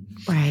them.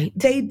 Right.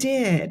 They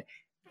did.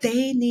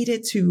 They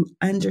needed to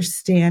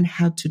understand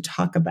how to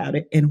talk about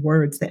it in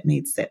words that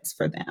made sense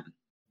for them.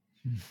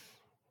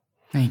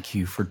 Thank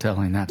you for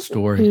telling that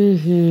story.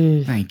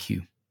 Mm-hmm. Thank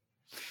you.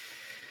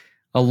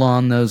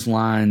 Along those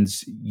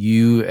lines,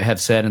 you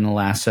have said in the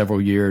last several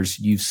years,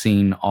 you've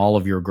seen all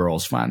of your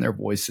girls find their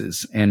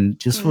voices, and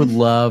just would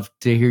love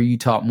to hear you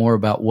talk more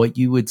about what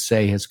you would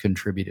say has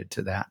contributed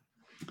to that.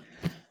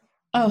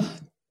 Oh,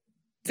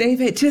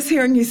 David, just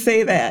hearing you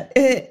say that,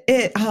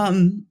 it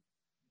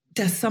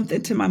does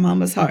something to my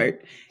mama's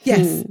heart.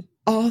 Yes,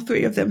 all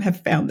three of them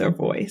have found their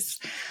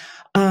voice.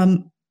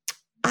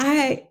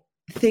 I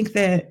think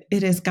that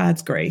it is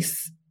God's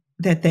grace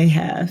that they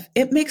have.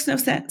 It makes no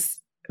sense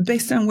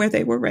based on where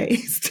they were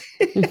raised.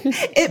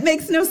 It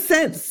makes no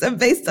sense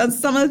based on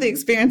some of the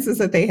experiences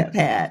that they have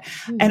had.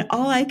 And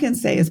all I can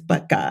say is,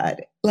 but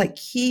God, like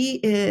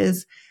he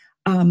is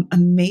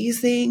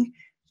amazing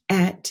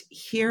at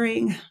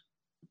hearing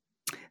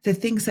the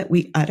things that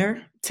we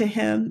utter to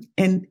him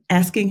and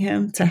asking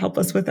him to help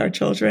us with our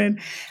children,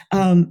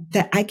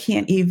 that I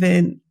can't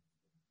even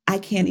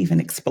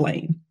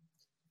explain.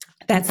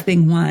 That's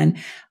thing one.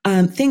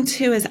 Thing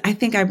two is I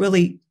think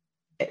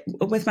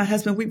with my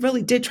husband, we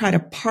really did try to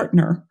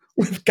partner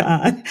with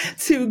God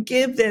to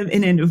give them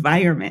an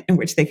environment in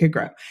which they could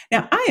grow.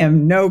 Now, I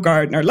am no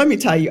gardener. Let me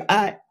tell you,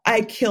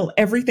 I kill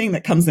everything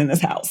that comes in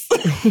this house.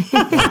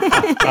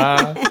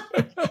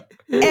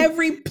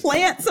 Every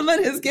plant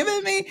someone has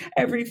given me,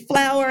 every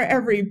flower,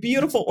 every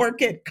beautiful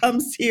orchid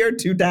comes here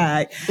to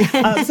die.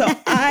 So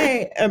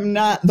I am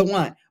not the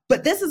one.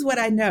 But this is what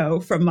I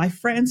know from my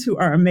friends who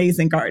are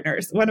amazing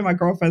gardeners. One of my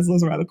girlfriends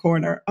lives around the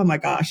corner. Oh my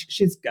gosh,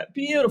 she's got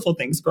beautiful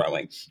things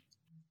growing.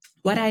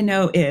 What I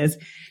know is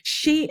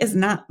she is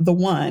not the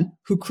one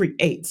who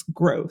creates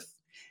growth.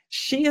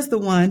 She is the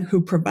one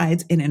who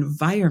provides an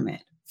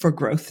environment for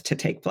growth to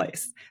take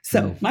place.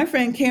 So my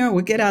friend Karen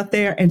will get out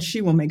there and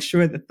she will make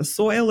sure that the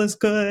soil is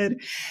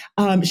good.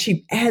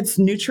 She adds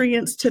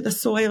nutrients to the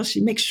soil.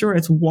 She makes sure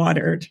it's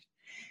watered.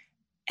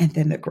 And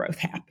then the growth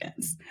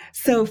happens.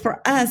 So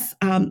for us,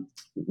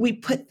 we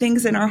put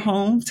things in our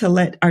home to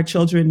let our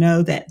children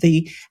know that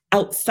the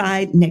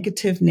outside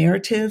negative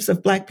narratives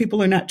of Black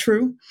people are not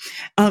true.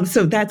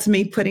 So that's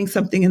me putting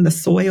something in the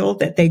soil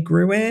that they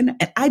grew in.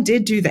 And I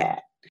did do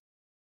that.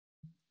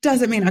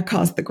 Doesn't mean I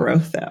caused the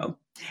growth though.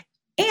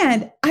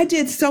 And I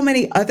did so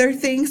many other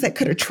things that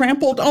could have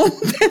trampled on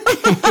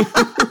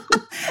them.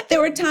 There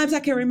were times I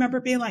can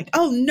remember being like,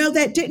 oh, no,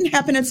 that didn't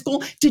happen in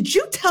school. Did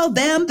you tell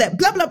them that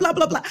blah, blah, blah,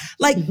 blah, blah?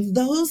 Like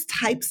those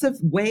types of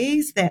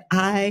ways that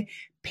I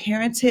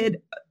parented,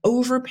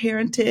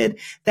 over-parented,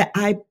 that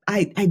I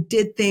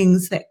did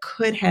things that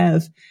could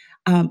have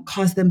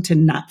caused them to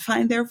not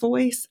find their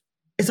voice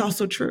is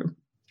also true.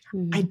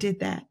 I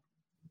did that.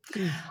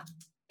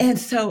 And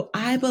so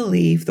I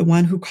believe the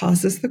one who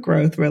causes the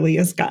growth really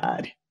is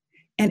God.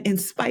 And in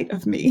spite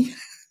of me,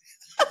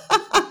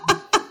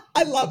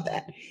 I love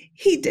that.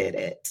 He did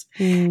it.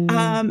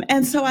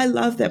 And so I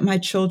love that my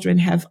children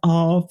have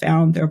all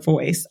found their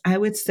voice. I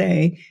would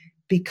say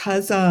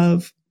because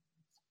of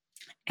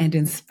and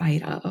in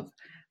spite of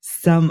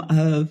some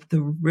of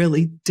the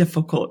really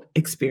difficult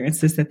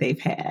experiences that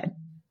they've had.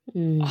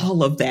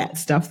 All of that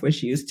stuff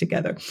was used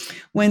together.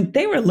 When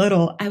they were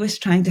little, I was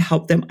trying to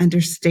help them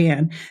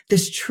understand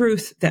this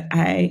truth that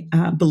I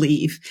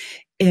believe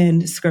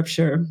in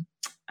Scripture.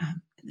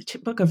 In the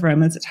book of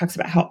Romans, it talks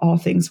about how all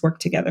things work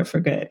together for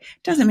good.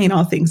 Doesn't mean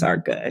all things are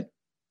good.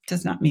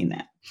 Does not mean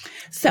that.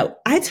 So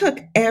I took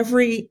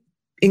every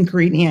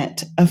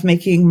ingredient of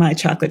making my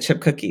chocolate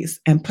chip cookies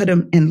and put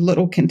them in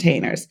little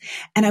containers,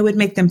 and I would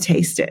make them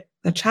taste it.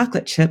 The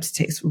chocolate chips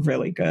taste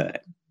really good.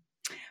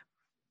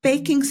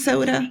 Baking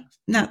soda,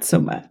 not so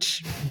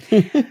much.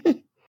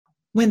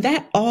 When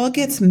that all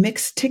gets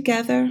mixed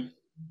together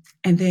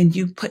and then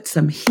you put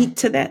some heat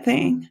to that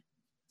thing,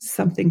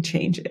 something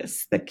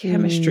changes. The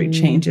chemistry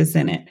changes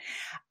in it.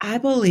 I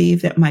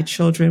believe that my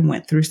children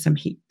went through some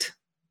heat.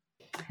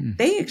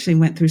 They actually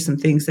went through some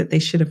things that they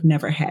should have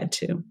never had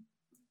to.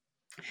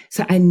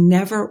 So I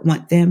never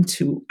want them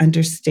to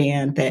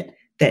understand that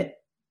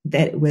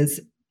it was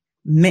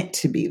meant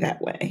to be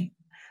that way.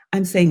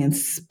 I'm saying in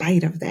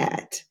spite of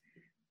that,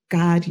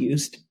 God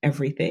used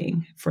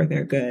everything for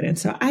their good. And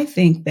so I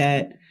think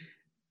that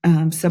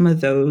some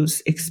of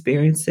those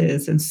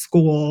experiences in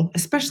school,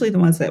 especially the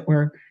ones that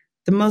were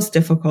the most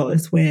difficult,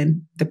 is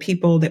when the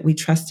people that we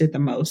trusted the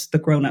most, the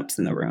grown-ups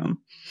in the room,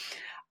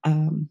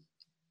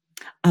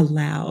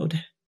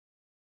 allowed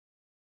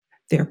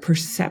their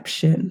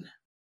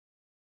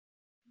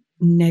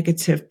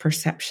negative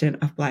perception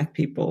of Black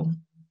people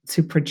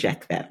to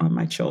project that on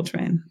my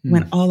children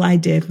when all I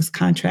did was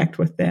contract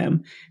with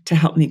them to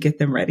help me get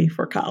them ready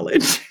for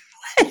college.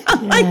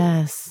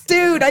 Yes. Like,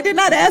 dude, I did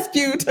not ask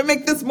you to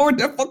make this more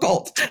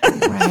difficult.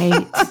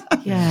 Right.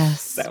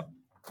 Yes. So,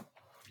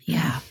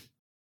 yeah.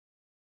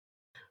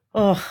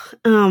 Oh,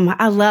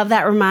 I love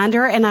that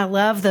reminder, and I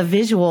love the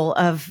visual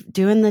of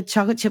doing the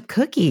chocolate chip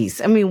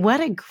cookies. I mean, what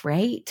a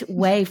great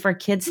way for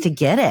kids to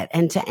get it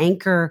and to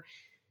anchor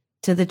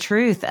to the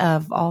truth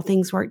of all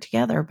things work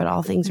together, but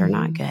all things are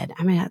not good.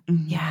 I mean,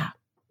 yeah,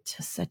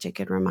 just such a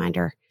good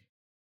reminder.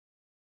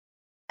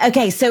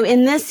 Okay, so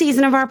in this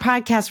season of our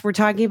podcast, we're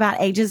talking about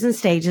ages and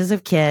stages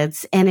of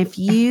kids. And if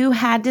you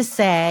had to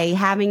say,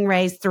 having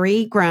raised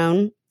 3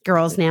 grown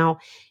girls now,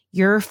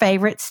 your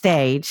favorite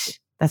stage,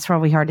 that's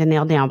probably hard to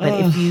nail down. But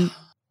if you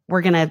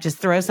were going to just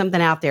throw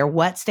something out there,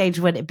 what stage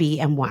would it be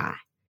and why?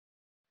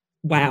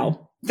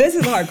 Wow. This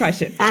is a hard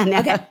question. I know.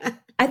 Okay.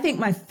 I think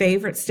my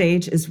favorite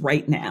stage is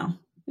right now,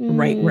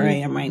 right where I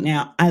am right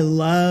now. I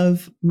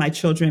love my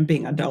children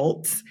being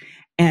adults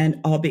and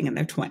all being in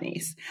their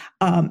 20s.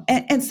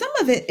 And some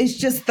of it is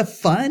just the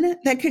fun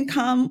that can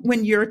come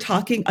when you're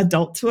talking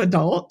adult to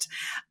adult.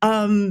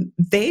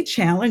 They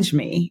challenge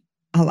me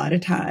a lot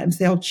of times.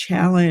 They'll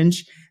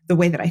challenge the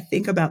way that I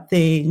think about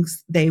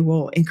things. They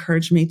will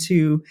encourage me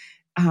to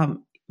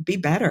be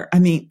better. I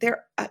mean,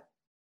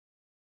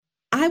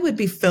 I would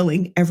be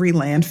filling every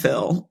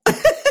landfill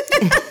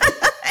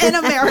in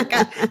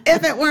America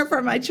if it weren't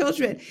for my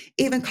children,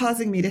 even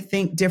causing me to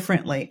think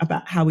differently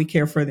about how we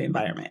care for the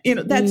environment. You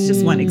know, that's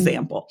just one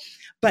example.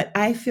 But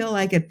I feel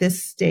like at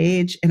this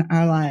stage in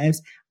our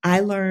lives, I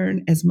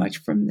learn as much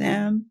from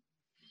them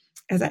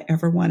as I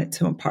ever wanted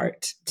to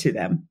impart to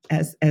them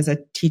as a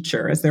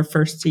teacher, as their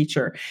first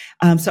teacher.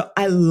 So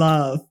I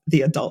love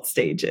the adult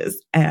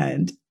stages,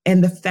 and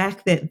the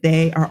fact that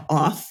they are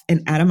off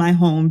and out of my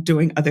home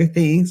doing other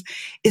things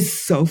is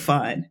so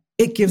fun.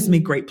 It gives me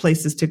great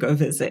places to go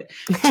visit.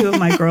 2 of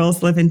my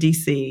girls live in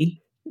DC,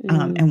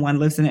 and 1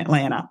 lives in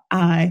Atlanta.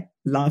 I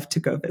love to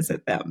go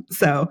visit them.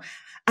 So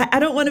I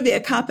don't want to be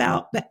a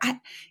cop-out, but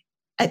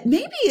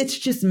maybe it's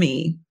just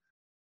me.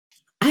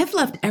 I've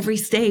loved every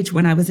stage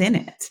when I was in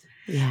it.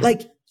 Yeah.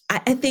 Like,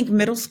 I think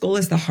middle school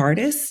is the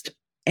hardest,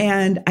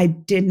 and I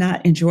did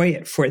not enjoy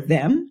it for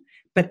them.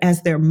 But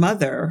as their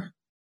mother,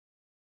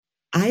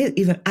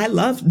 I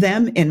loved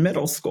them in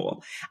middle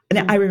school.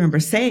 And I remember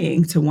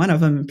saying to one of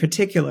them in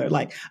particular,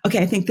 like, okay,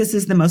 I think this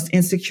is the most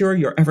insecure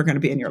you're ever going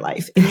to be in your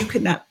life. And you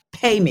could not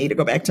pay me to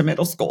go back to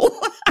middle school.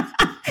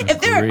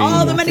 If there had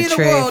all the money in the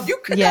world, you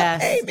could not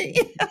pay me.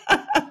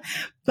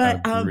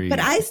 But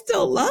I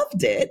still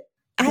loved it.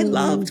 I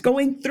loved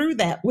going through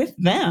that with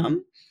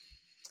them.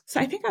 So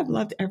I think I've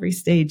loved every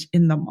stage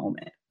in the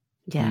moment.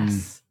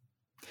 Yes.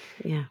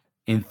 Yeah.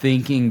 In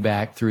thinking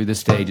back through the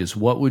stages,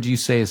 what would you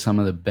say is some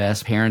of the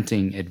best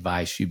parenting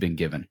advice you've been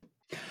given?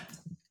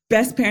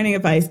 Best parenting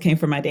advice came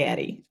from my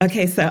daddy.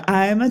 Okay, so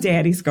I'm a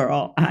daddy's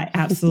girl. I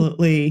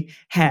absolutely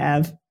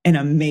have an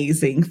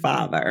amazing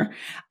father.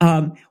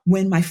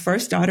 When my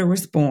first daughter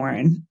was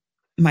born,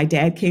 my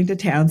dad came to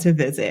town to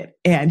visit,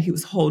 and he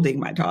was holding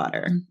my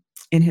daughter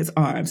in his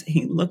arms.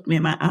 He looked me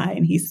in my eye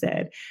and he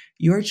said,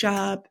 "Your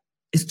job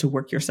is to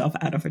work yourself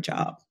out of a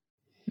job."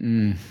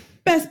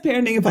 Best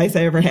parenting advice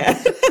I ever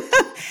had.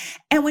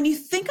 And when you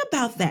think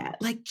about that,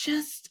 like,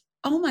 just,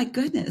 oh my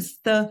goodness,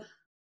 the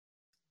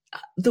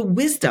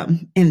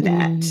wisdom in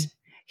that.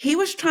 He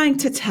was trying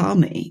to tell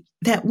me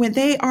that when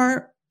they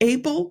are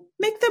able,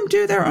 make them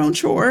do their own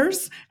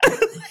chores.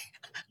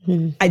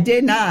 I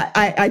did not.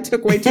 I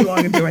took way too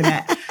long in doing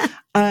that.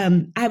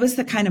 I was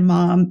the kind of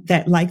mom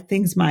that liked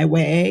things my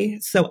way,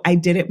 so I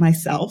did it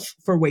myself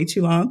for way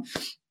too long.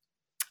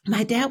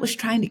 My dad was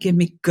trying to give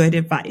me good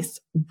advice.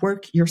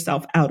 Work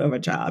yourself out of a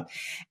job.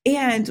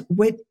 And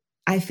what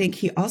I think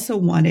he also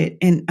wanted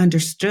and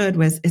understood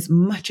was, as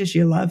much as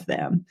you love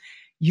them,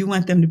 you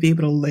want them to be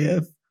able to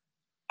live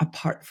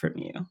apart from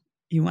you.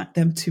 You want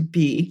them to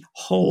be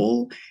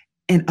whole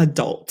and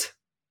adult.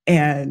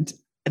 And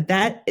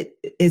that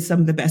is some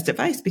of the best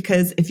advice,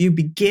 because if you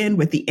begin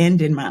with the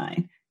end in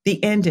mind,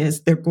 the end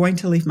is they're going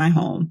to leave my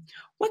home.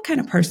 What kind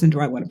of person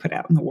do I want to put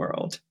out in the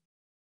world?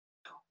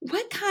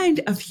 What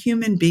kind of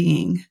human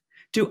being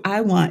do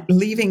I want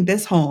leaving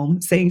this home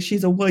saying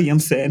she's a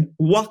Williamson,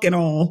 walking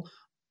all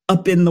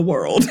up in the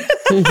world,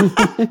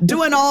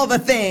 doing all the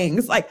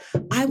things? Like,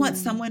 I want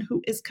someone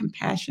who is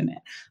compassionate.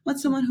 I want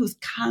someone who's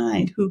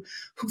kind, who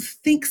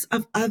thinks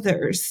of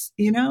others,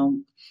 you know?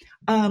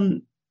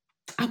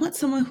 I want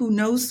someone who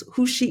knows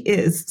who she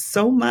is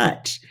so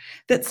much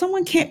that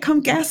someone can't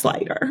come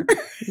gaslight her.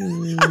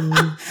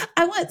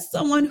 I want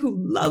someone who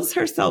loves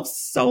herself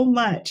so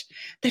much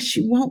that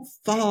she won't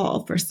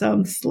fall for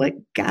some slick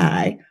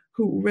guy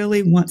who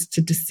really wants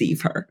to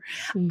deceive her.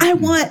 I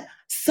want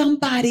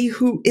somebody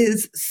who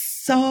is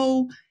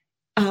so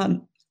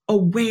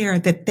aware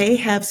that they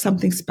have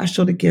something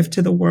special to give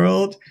to the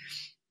world,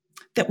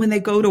 that when they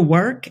go to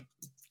work,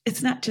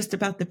 it's not just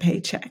about the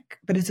paycheck,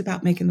 but it's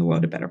about making the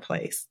world a better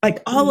place.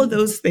 Like all of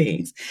those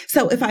things.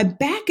 So if I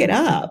back it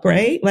up,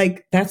 right?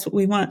 Like that's what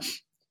we want.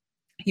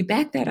 You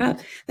back that up.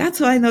 That's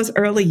why in those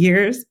early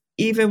years,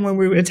 even when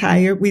we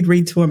retire, we'd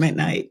read to them at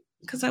night,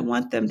 because I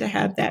want them to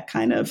have that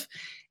kind of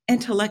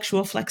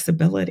intellectual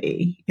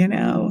flexibility, you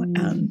know?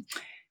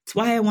 It's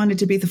why I wanted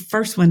to be the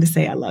first one to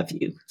say, I love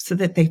you, so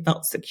that they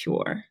felt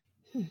secure.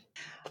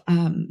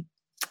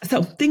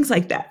 So things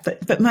like that.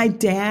 But my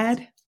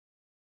dad,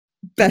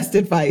 best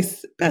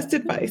advice.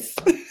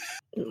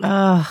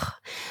 Oh,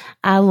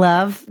 I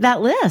love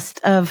that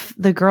list of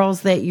the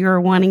girls that you're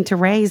wanting to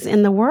raise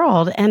in the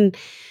world. And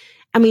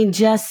I mean,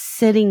 just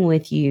sitting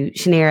with you,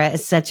 Shanera,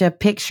 is such a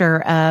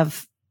picture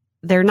of,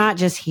 they're not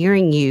just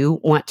hearing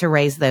you want to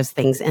raise those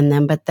things in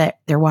them, but that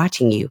they're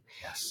watching you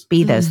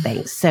be those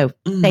things. So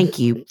thank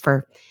you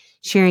for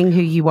sharing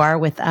who you are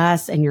with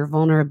us, and your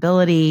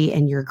vulnerability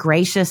and your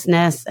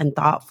graciousness and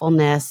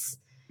thoughtfulness.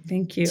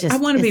 Thank you. I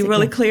want to be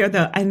really clear,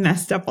 though. I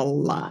messed up a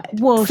lot.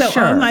 Well, so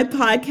sure. On my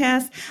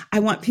podcast, I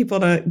want people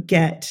to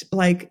get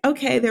like,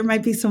 okay, there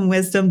might be some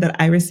wisdom that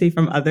I received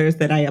from others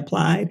that I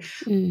applied,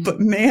 but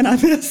man,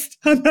 I messed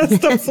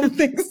up some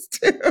things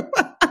too.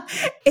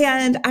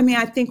 And I mean,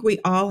 I think we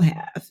all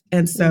have.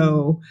 And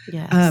so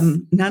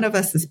none of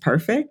us is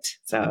perfect.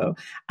 So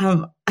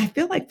I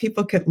feel like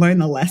people could learn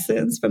the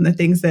lessons from the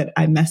things that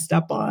I messed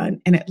up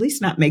on, and at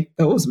least not make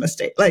those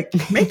mistakes, like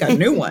make a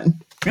new one.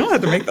 You don't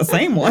have to make the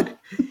same one.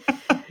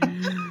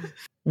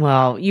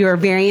 Well, you are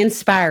very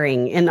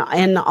inspiring in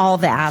all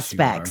the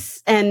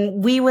aspects.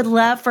 And we would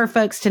love for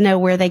folks to know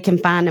where they can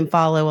find and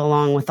follow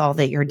along with all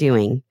that you're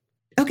doing.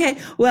 Okay.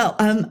 Well,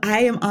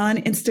 I am on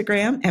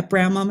Instagram at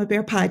Brown Mama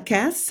Bear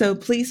Podcast. So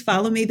please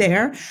follow me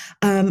there.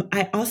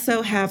 I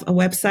also have a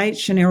website,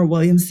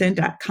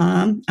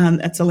 ShanerWilliamson.com.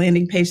 That's a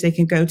landing page they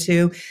can go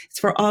to. It's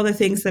for all the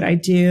things that I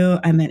do.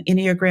 I'm an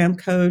Enneagram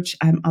coach.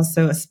 I'm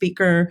also a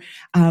speaker.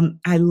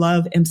 I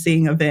love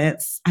emceeing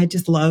events. I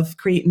just love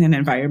creating an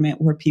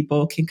environment where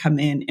people can come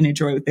in and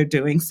enjoy what they're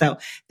doing. So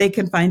they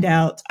can find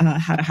out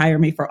how to hire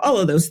me for all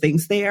of those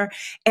things there.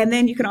 And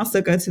then you can also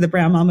go to the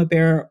Brown Mama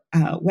Bear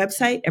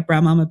website at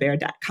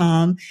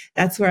brownmamabear.com.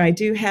 That's where I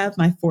do have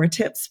my 4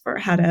 tips for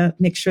how to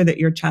make sure that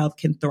your child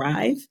can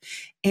thrive.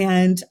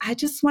 And I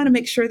just want to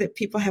make sure that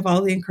people have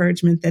all the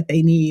encouragement that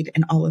they need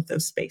in all of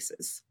those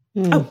spaces.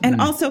 Oh,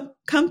 and also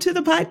come to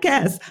the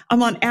podcast.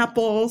 I'm on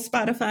Apple,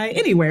 Spotify,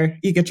 anywhere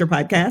you get your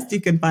podcast. You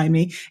can find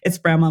me. It's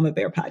Brown Mama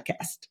Bear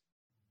Podcast.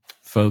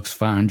 Folks,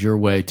 find your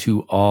way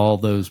to all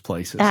those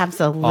places.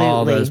 Absolutely.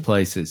 All those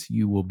places.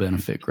 You will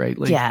benefit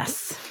greatly.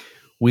 Yes.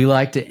 We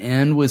like to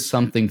end with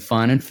something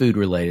fun and food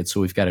related.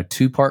 So we've got a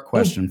 2-part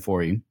question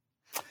for you.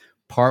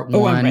 Part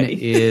 1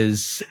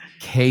 is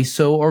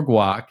queso or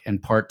guac,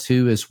 and part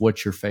 2 is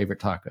what's your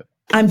favorite taco?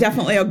 I'm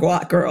definitely a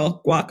guac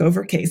girl. Guac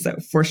over queso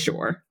for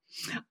sure.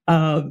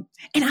 And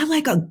I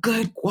like a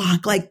good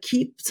guac, like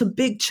keep some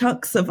big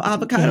chunks of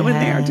avocado in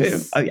there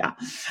too. Oh yeah.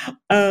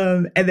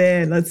 And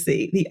then let's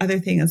see. The other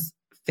thing is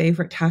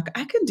favorite taco.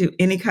 I can do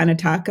any kind of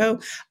taco.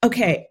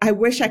 Okay. I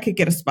wish I could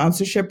get a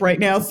sponsorship right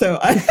now. So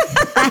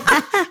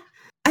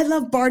I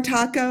love Bar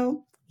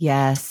Taco.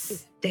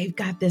 Yes. They've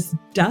got this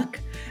duck.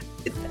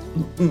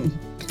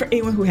 For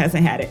anyone who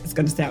hasn't had it, it's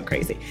going to sound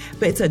crazy,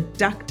 but it's a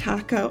duck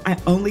taco. I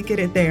only get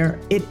it there.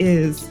 It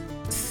is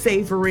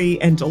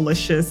savory and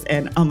delicious.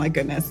 And oh my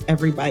goodness,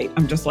 every bite,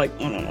 I'm just like,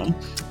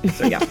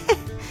 So yeah.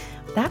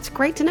 That's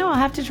great to know. I'll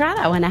have to try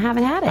that one. I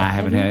haven't had it. I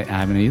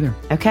haven't either.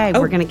 Okay,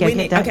 we're going to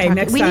get duck taco.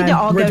 Next we time need to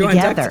all go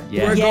together.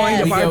 We're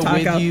going to Bar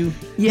Taco. With you.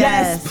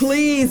 Yes,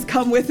 please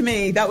come with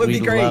me. That would be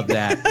great. Love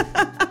that.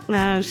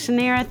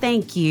 Shanera,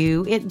 thank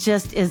you. It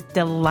just is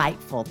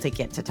delightful to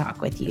get to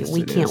talk with you. Yes,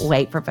 we can't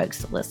wait for folks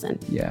to listen.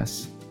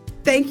 Yes.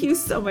 Thank you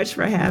so much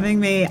for having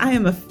me. I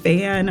am a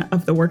fan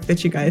of the work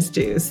that you guys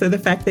do. So the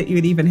fact that you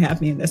would even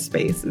have me in this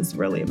space is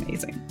really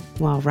amazing.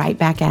 Well, right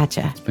back at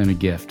you. It's been a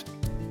gift.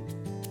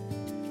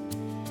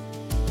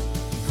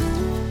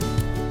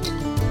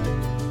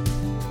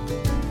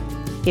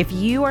 If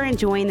you are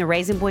enjoying the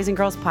Raising Boys and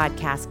Girls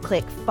podcast,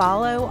 click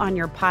follow on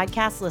your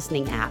podcast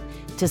listening app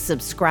to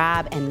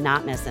subscribe and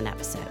not miss an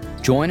episode.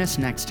 Join us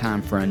next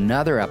time for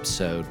another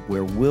episode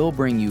where we'll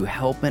bring you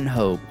help and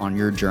hope on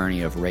your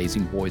journey of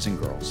raising boys and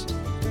girls.